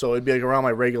 people. Yeah. So it'd be like around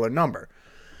my regular number.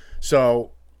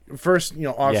 So first,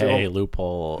 obviously,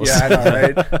 loopholes. Yeah, I know,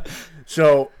 right?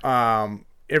 So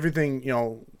everything,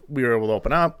 we were able to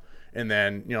open up. And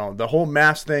then, the whole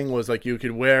mask thing was like you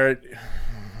could wear it.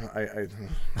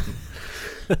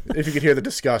 If you could hear the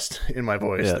disgust in my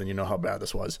voice, then you know how bad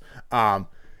this was.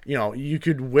 You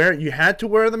could wear. You had to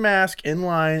wear the mask in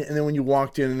line, and then when you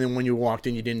walked in,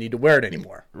 you didn't need to wear it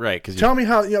anymore. Right? Because tell me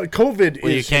how COVID is.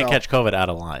 Well, you can't catch COVID out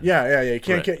of line. Yeah. You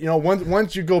can't get.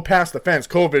 Once you go past the fence,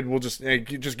 COVID will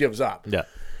just gives up. Yeah.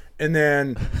 And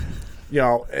then,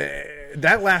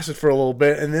 that lasted for a little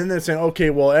bit, and then they're saying, okay,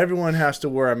 well, everyone has to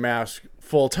wear a mask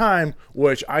full time,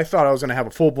 which I thought I was going to have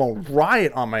a full blown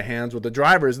riot on my hands with the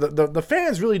drivers. The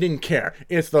fans really didn't care.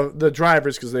 It's the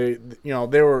drivers because they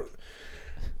were.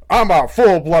 I'm a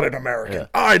full-blooded American. Yeah.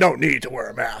 I don't need to wear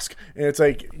a mask. And it's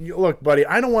like, look, buddy,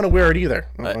 I don't want to wear it either.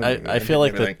 I feel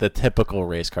like the typical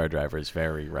race car driver is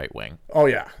very right-wing. Oh,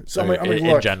 yeah. So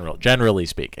in generally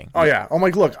speaking. Oh, yeah. I'm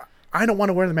like, look, I don't want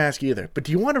to wear the mask either. But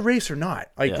do you want to race or not?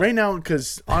 Right now,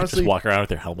 because honestly... Just walk around with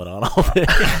their helmet on all day.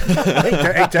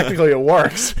 hey, technically it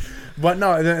works. But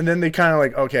no, and then they kind of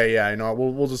like, okay, yeah,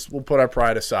 we'll put our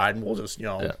pride aside and we'll just,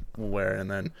 we'll wear it. And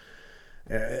then...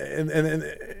 And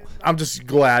I'm just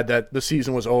glad that the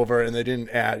season was over and they didn't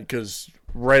add, because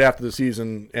right after the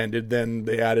season ended, then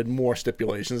they added more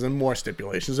stipulations and more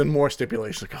stipulations and more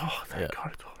stipulations. Like, oh, thank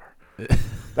God it's over.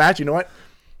 That, you know what?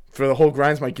 For the whole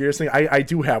grinds my gears thing, I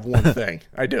do have one thing.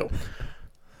 I do.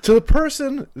 To the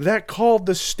person that called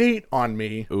the state on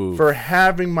me for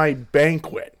having my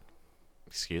banquet.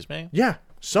 Excuse me? Yeah.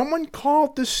 Someone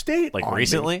called the state on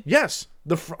recently? me. Yes.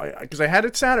 Because I had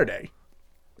it Saturday.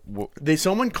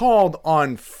 Someone called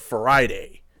on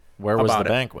Friday. Where was the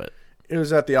banquet? It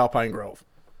was at the Alpine Grove.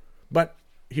 But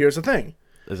here's the thing: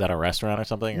 is that a restaurant or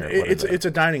something? Or it's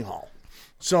a dining hall.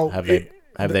 So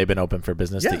have they been open for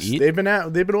business to eat? They've been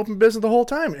open business the whole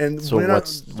time. And so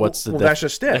what's the? That's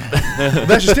just it.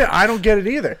 That's just it. I don't get it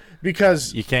either,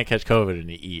 because you can't catch COVID and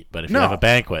you eat, but if you have a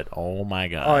banquet, oh my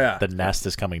God, the nest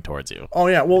is coming towards you. Oh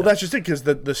yeah, well that's just it, because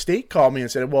the state called me and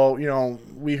said, well,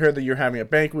 we heard that you're having a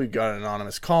banquet. We got an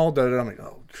anonymous call. I'm like,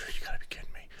 oh, you gotta be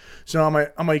kidding me. So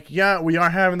I'm like, yeah, we are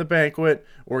having the banquet.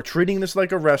 We're treating this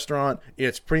like a restaurant.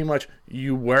 It's pretty much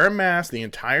you wear a mask the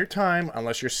entire time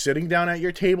unless you're sitting down at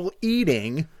your table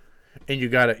eating, and you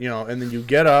got to, and then you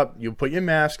get up, you put your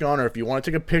mask on, or if you want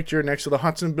to take a picture next to the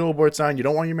Hudson billboard sign, you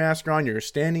don't want your mask on, you're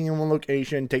standing in one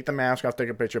location, take the mask off, take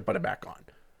a picture, put it back on.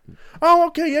 Oh,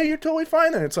 okay, yeah, you're totally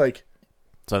fine then. It's like,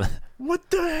 what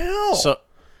the hell?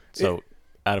 So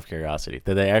out of curiosity,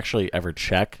 did they actually ever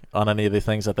check on any of the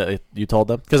things that you told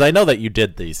them? Because I know that you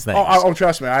did these things. Oh,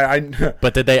 trust me.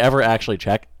 But did they ever actually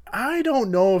check? I don't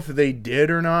know if they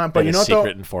did or not. But a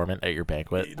secret informant at your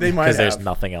banquet? They might have. Because there's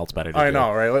nothing else better to do. I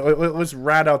know, right? Let's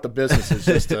rat out the businesses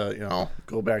just to,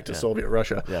 go back to Soviet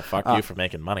Russia. Yeah, fuck you for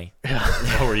making money. Yeah.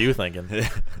 What were you thinking?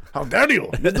 How dare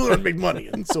you? You do not make money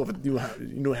in Soviet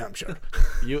New Hampshire.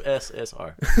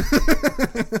 USSR.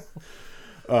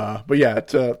 But yeah,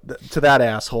 to that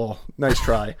asshole, nice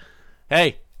try.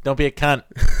 Hey, don't be a cunt.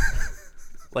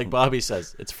 Like Bobby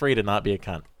says, it's free to not be a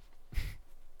cunt.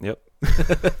 Yep.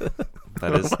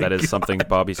 That is something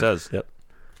Bobby says. Yep.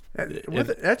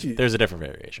 Actually, there's a different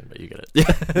variation, but you get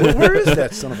it. Where is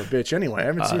that son of a bitch anyway? I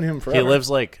haven't seen him forever. He lives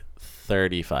like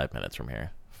 35 minutes from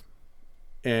here.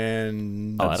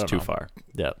 And that's too far.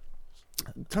 Yeah.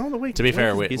 Tell him the way. To be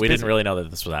fair, we didn't really know that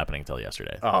this was happening until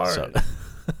yesterday. Oh, all right.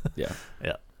 Yeah.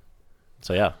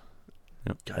 So yeah.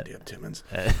 Yep. Goddamn Timmons.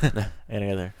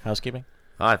 Any other housekeeping?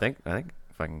 I think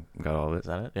if I got all of it. Is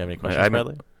that it? Do you have any questions,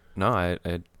 Bradley? No,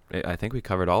 I think we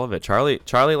covered all of it. Charlie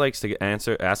likes to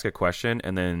ask a question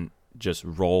and then just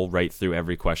roll right through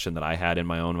every question that I had in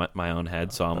my own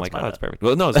head. So I'm like, oh, that's perfect.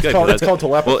 Well, no, it's good. It's called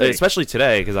telepathy. Well, especially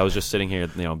today, because I was just sitting here,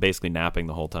 basically napping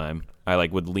the whole time. I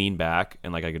would lean back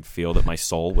and I could feel that my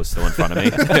soul was still in front of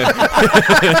me.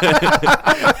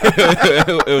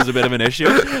 It was a bit of an issue.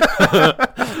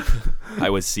 I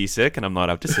was seasick and I'm not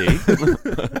out to sea.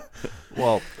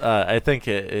 Well, I think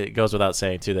it goes without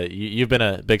saying, too, that you've been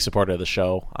a big supporter of the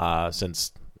show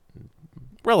since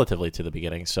relatively to the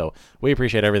beginning. So we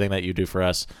appreciate everything that you do for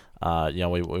us. We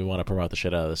want to promote the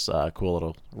shit out of this cool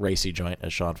little racy joint,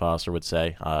 as Sean Foster would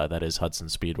say. That is Hudson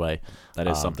Speedway. That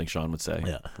is something Sean would say.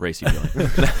 Yeah. Racy joint.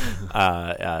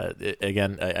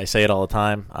 Again, I say it all the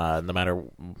time. No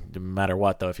matter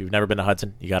what, though, if you've never been to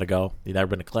Hudson, you got to go. You've never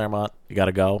been to Claremont, you got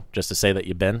to go, just to say that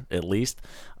you've been, at least.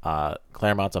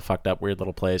 Claremont's a fucked up, weird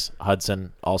little place.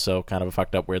 Hudson, also kind of a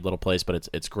fucked up, weird little place, but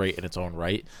it's great in its own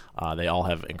right. They all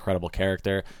have incredible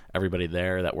character. Everybody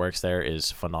there that works there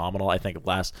is phenomenal. I think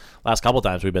last couple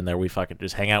times we've been there, we fucking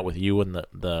just hang out with you and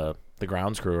the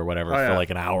grounds crew or whatever for like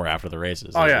an hour after the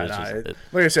races. Like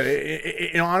I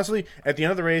said, honestly, at the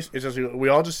end of the race, it's just we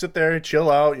all just sit there, chill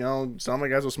out. Some of my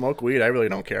guys will smoke weed. I really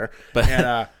don't care.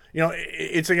 But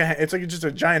it's like just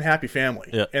a giant happy family.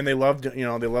 Yeah. And they love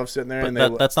sitting there. But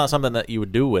and that's not something that you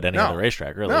would do at any other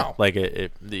racetrack, really. No. Like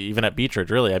even at Beechridge,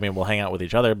 really. I mean, we'll hang out with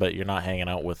each other, but you're not hanging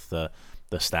out with the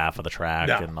staff of the track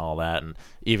and all that, and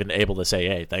even able to say,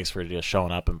 hey, thanks for just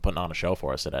showing up and putting on a show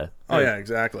for us today. Oh, yeah,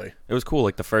 exactly. It was cool.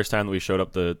 Like the first time that we showed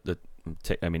up, no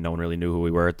one really knew who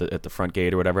we were at the front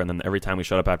gate or whatever, and then every time we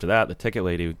showed up after that, the ticket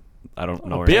lady, I don't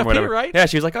know her name, whatever. Right? Yeah,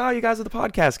 she was like, oh, you guys are the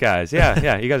podcast guys.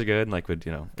 Yeah, you guys are good, and like would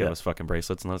give us fucking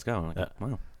bracelets and let us go. I'm like,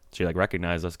 wow. She like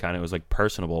recognized us, kind of. It was like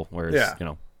personable, whereas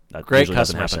that great usually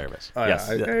doesn't customer happen. service. Oh, yes,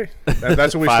 hey,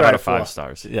 that's what we 5 strive out of 5 for.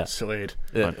 stars. Yeah, sweet.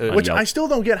 Which I still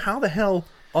don't get how the hell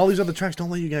all these other tracks don't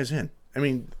let you guys in. I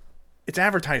mean, it's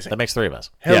advertising. That makes 3 of us.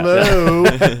 Hello,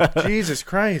 Jesus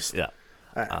Christ. Yeah.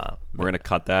 We're gonna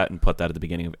cut that and put that at the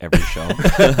beginning of every show.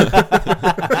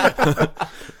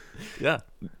 Yeah.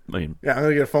 I mean, I'm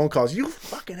gonna get phone calls. You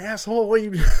fucking asshole! What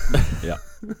you? yeah.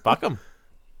 Fuck them.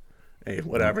 Hey,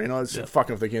 whatever. It's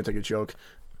fucking if they can't take a joke.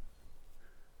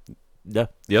 Yeah.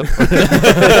 Yep.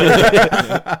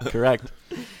 Correct.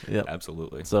 Yep.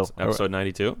 Absolutely. So episode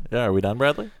 92. Yeah. Are we done,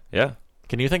 Bradley? Yeah.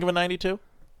 Can you think of a 92?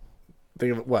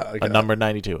 Think of what? Like a number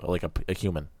 92, like a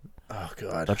human. Oh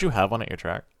God. Don't you have one at your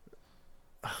track?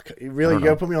 Oh, really? You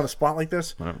gotta put me on the spot like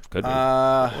this? Could be.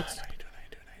 What's 92?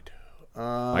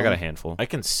 I got a handful. I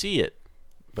can see it,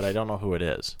 but I don't know who it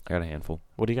is. I got a handful.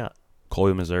 What do you got?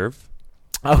 Colby Meserve.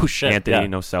 Oh shit. Anthony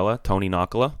Nocella, Tony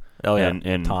Noccola. Oh yeah.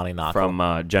 And Tony Noccola. from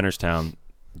Jennerstown,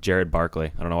 Jared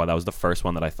Barkley. I don't know why that was the first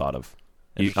one that I thought of.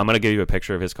 I'm gonna give you a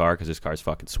picture of his car because his car's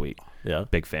fucking sweet. Yeah.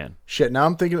 Big fan. Shit. Now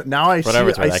I'm thinking. Now I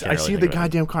Whatever see. I I see the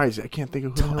goddamn car. I can't think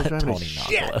of who the hell driving Tony it.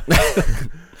 Shit.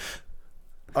 Noccola.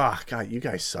 Oh God, you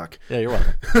guys suck. Yeah, you're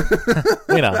welcome.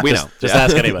 We know. Just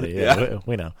ask anybody. Yeah,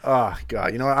 we know. Oh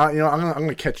God, I'm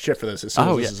gonna catch shit for this as soon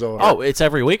as this is over. Oh, it's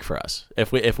every week for us.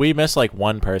 If we miss like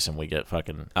one person, we get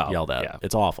fucking yelled at. Yeah.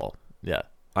 It's awful. Yeah.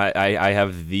 I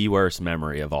have the worst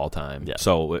memory of all time. Yeah.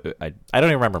 So I don't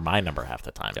even remember my number half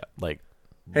the time. Yeah. Like,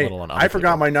 hey, I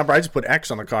forgot my number. I just put X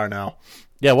on the car now.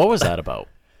 Yeah. What was that about?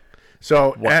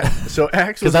 So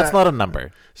X because that's not a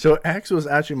number. So X was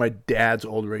actually my dad's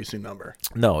old racing number.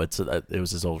 No, it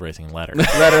was his old racing letter.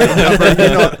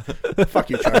 Number. Fuck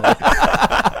you, Charlie.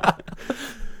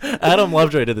 Adam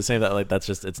Lovejoy did the same. That like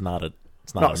it's not a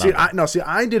number.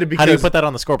 I did it because how do you put that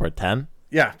on the scoreboard? 10.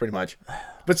 Yeah, pretty much.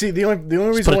 But see, the only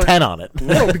reason just put a 10 on it.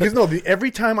 because every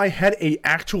time I had a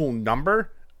actual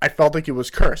number, I felt like it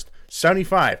was cursed.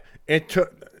 75. It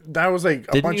took. That was like.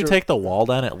 Didn't you take the wall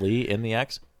down at Lee in the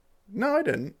X? No, I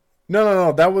didn't.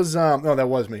 No. That was that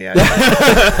was me.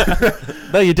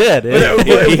 No, you did.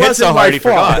 It wasn't my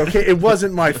fault. Okay, it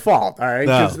wasn't my fault. All right,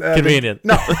 no, convenient.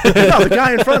 The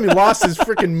guy in front of me lost his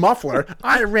freaking muffler.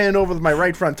 I ran over with my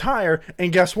right front tire,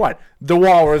 and guess what? The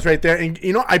wall was right there, and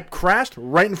I crashed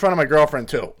right in front of my girlfriend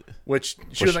too. Which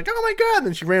she was like, "Oh my God!" And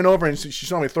then she ran over and she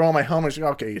saw me throw on my helmet. She's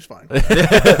like, "Okay, he's fine."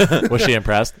 Was she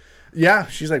impressed? Yeah,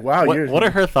 she's like, "Wow." What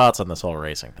are her thoughts on this whole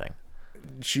racing thing?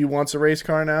 She wants a race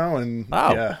car now, and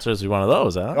so she's one of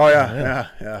those, huh? Oh yeah.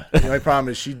 The only problem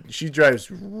is she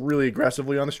drives really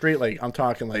aggressively on the street. Like I'm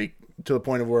talking like to the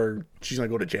point of where she's gonna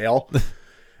go to jail.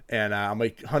 And I'm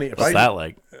like, honey, if What's that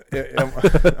like? I'm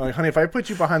like, honey, if I put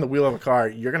you behind the wheel of a car,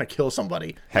 you're gonna kill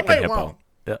somebody. Heckin' hippo.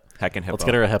 Yeah, heckin' hippo. Let's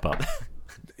get her a hippo.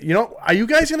 Are you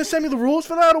guys gonna send me the rules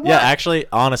for that or what? Yeah, actually,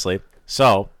 honestly.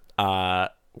 So,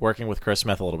 working with Chris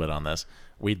Smith a little bit on this,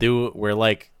 we're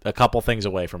like a couple things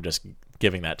away from just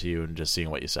giving that to you and just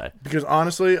seeing what you say. Because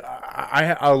honestly,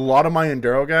 I a lot of my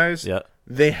enduro guys,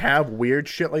 they have weird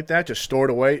shit like that just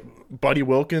stored away. Buddy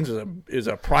Wilkins is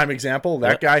a prime example.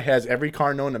 That guy has every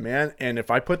car known to man, and if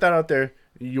I put that out there,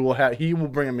 he will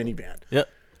bring a minivan. Yep.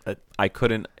 I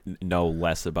couldn't know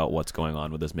less about what's going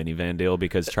on with this minivan deal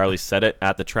because Charlie said it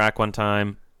at the track one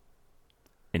time.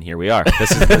 and here we are.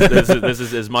 This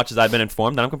is as much as I've been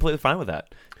informed, and I'm completely fine with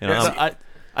that. You know,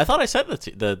 I thought I said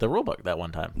the rule book that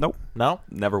one time. Nope. No?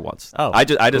 Never once. Oh. I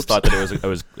just thought that it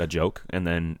was a joke, and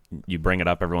then you bring it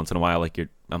up every once in a while.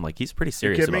 I'm like, he's pretty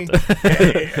serious about this.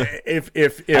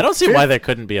 if I don't see why there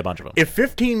couldn't be a bunch of them. If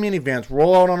 15 minivans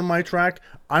roll out on my track,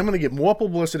 I'm going to get more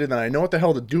publicity than I know what the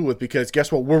hell to do with, because guess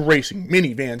what? We're racing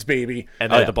minivans, baby.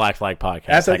 And then the Black Flag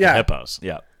podcast, Hippos.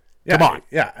 Yeah. Come on.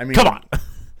 Yeah, I mean, come on.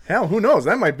 Hell, who knows?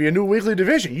 That might be a new weekly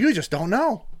division. You just don't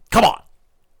know. Come on.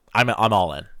 I'm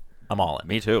all in. I'm all in.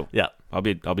 Me too. Yeah. I'll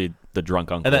be the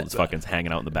drunk uncle that's fucking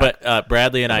hanging out in the back. But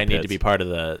Bradley and I need to be part of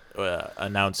the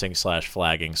announcing /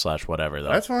 flagging / whatever,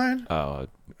 though. That's fine. Oh,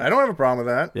 I don't have a problem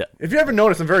with that. Yeah. If you ever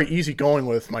notice, I'm very easygoing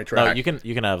with my track. No, you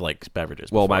can have like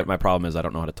beverages. well, before. my problem is I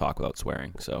don't know how to talk without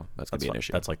swearing, so that's gonna be an fine.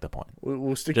 issue. That's like the point.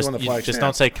 We'll stick you on the flag Just stand.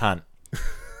 don't say cunt.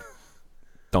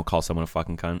 Don't call someone a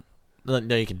fucking cunt. No,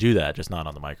 you can do that, just not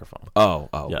on the microphone. Oh.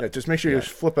 Yeah, just make sure you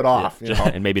flip it off. Yeah. You know?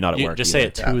 And maybe not at work. Just say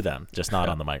it to them, just not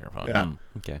on the microphone. Yeah.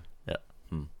 Okay. Yeah.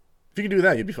 If you can do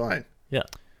that, you'd be fine. Yeah.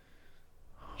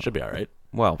 Should be all right.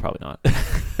 Well, probably not.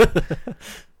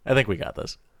 I think we got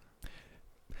this.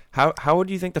 How would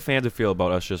you think the fans would feel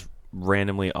about us just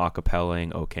randomly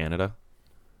acapelling "O Canada"?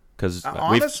 Because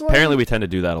apparently we tend to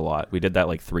do that a lot. We did that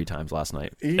like 3 times last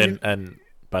night. And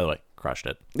by the way, crushed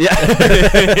it.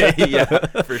 Yeah, yeah,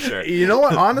 for sure. You know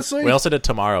what? Honestly, We also did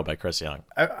 "Tomorrow" by Chris Young.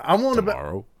 I'm willing to bet.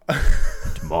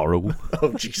 Tomorrow,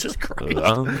 Oh, Jesus Christ.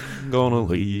 I'm gonna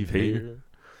leave here.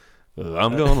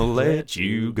 I'm gonna let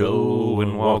you go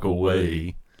and walk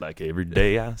away like every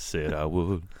day I said I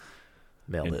would.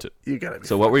 Nailed it. You gotta be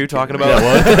So what were you talking about?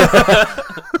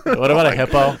 What about a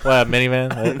hippo? What, a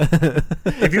minivan?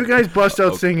 If you guys bust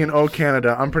out singing "Oh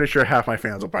Canada," I'm pretty sure half my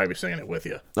fans will probably be singing it with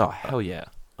you. Oh, hell yeah.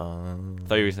 Thought you were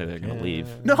going to say they're going to leave.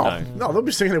 No, they'll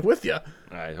be singing it with you.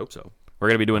 I hope so. We're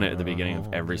going to be doing it at the beginning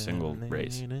of every single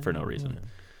race for no reason.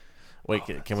 Wait,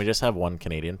 can we just have one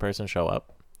Canadian person show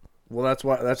up? Well, that's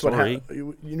what happened.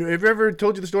 You know, have you ever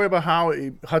told you the story about how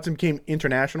Hudson became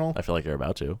international? I feel like you're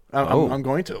about to. I'm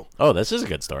going to. Oh, this is a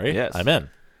good story. Yes. I'm in.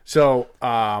 So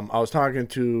I was talking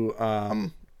to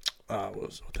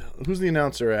who's the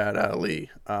announcer at Lee?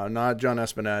 Not John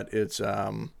Espinette. It's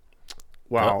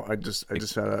I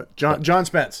just had a John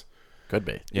Spence. Could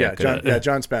be.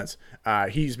 John Spence.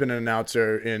 He's been an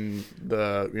announcer in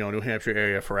the New Hampshire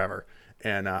area forever,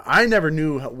 and I never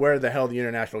knew where the hell the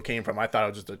international came from. I thought it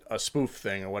was just a spoof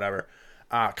thing or whatever.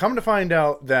 Come to find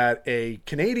out that a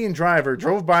Canadian driver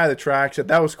drove by the track, said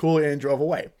that was cool, and drove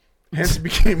away. Hence, it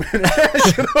became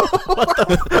international.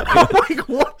 I'm like,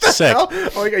 what the Sick. hell?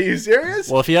 I'm like, are you serious?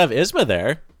 Well, if you have Isma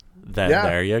there, then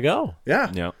there you go. Yeah.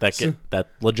 That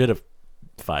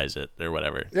legitifies it or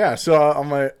whatever. Yeah, so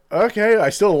I'm like, okay,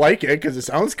 I still like it because it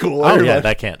sounds cool. Oh, yeah,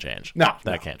 that can't change. No.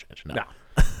 Can't change. No.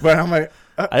 But I'm like,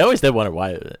 I always did wonder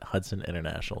why Hudson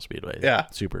International Speedway. Yeah.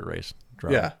 Super race.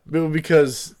 Drone. Yeah,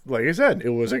 because, like I said, it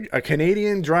was a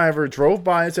Canadian driver drove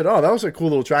by and said, oh, that was a cool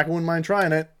little track. I wouldn't mind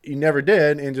trying it. He never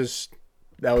did, and just,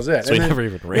 that was it. So and he never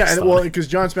even raced on well, it. because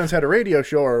John Spence had a radio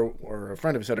show, or a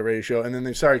friend of his had a radio show, and then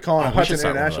they started calling it Hudson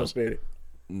International Speedway.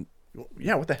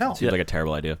 Yeah, what the hell? Seems like a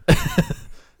terrible idea. What do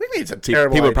you mean it's a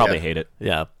terrible People idea? would probably hate it.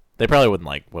 Yeah. They probably wouldn't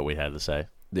like what we had to say.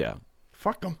 Yeah.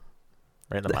 Fuck them.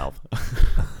 Right in the mouth.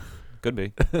 Could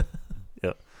be.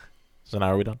 Yeah. So now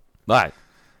are we done? Bye.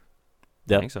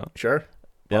 Yeah. I think so. Sure.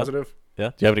 Yep. Positive. Yeah.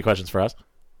 Do you have any questions for us?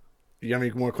 You have any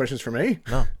more questions for me?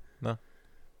 No.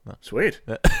 Sweet.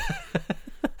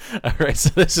 All right,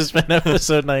 so this has been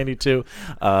episode 92.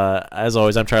 As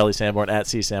always, I'm Charlie Sanborn at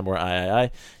CSanborn III.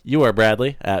 You are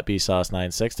Bradley at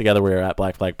BSauce96. Together, we are at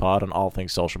Black Flag Pod on all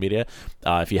things social media.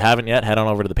 If you haven't yet, head on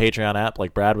over to the Patreon app,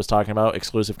 like Brad was talking about,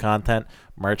 exclusive content,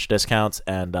 merch discounts,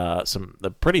 and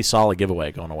the pretty solid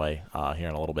giveaway going away here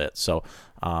in a little bit. So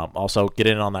also get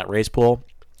in on that race pool.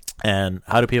 And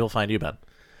how do people find you, Ben?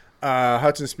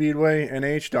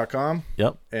 HudsonSpeedwayNH.com.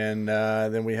 Yep. And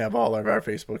then we have all of our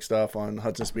Facebook stuff on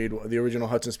Hudson Speedway, the original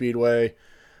Hudson Speedway.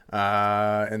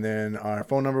 And then our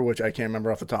phone number, which I can't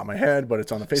remember off the top of my head, but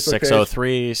it's on the Facebook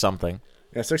 603 page. something.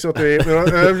 Yeah, 603.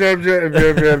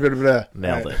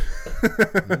 Nailed it.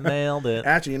 Nailed it.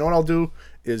 Actually, you know what I'll do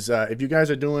is if you guys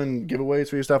are doing giveaways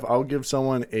for your stuff, I'll give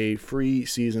someone a free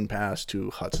season pass to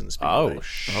Hudson Speedway. Oh,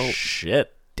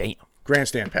 shit. Damn.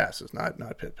 Grandstand passes, not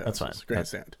pit passes. That's fine.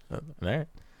 Grandstand. All right.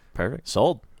 Perfect.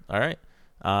 Sold. All right.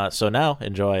 So now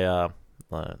enjoy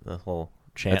the whole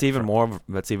chant. That's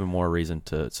even more reason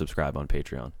to subscribe on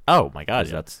Patreon. Oh my God!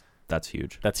 Yeah. That's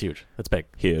huge. That's huge. That's big.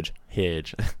 Huge.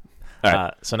 All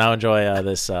right. So now enjoy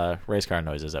this race car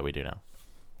noises that we do now.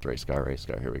 Race car.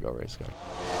 Here we go. Race car.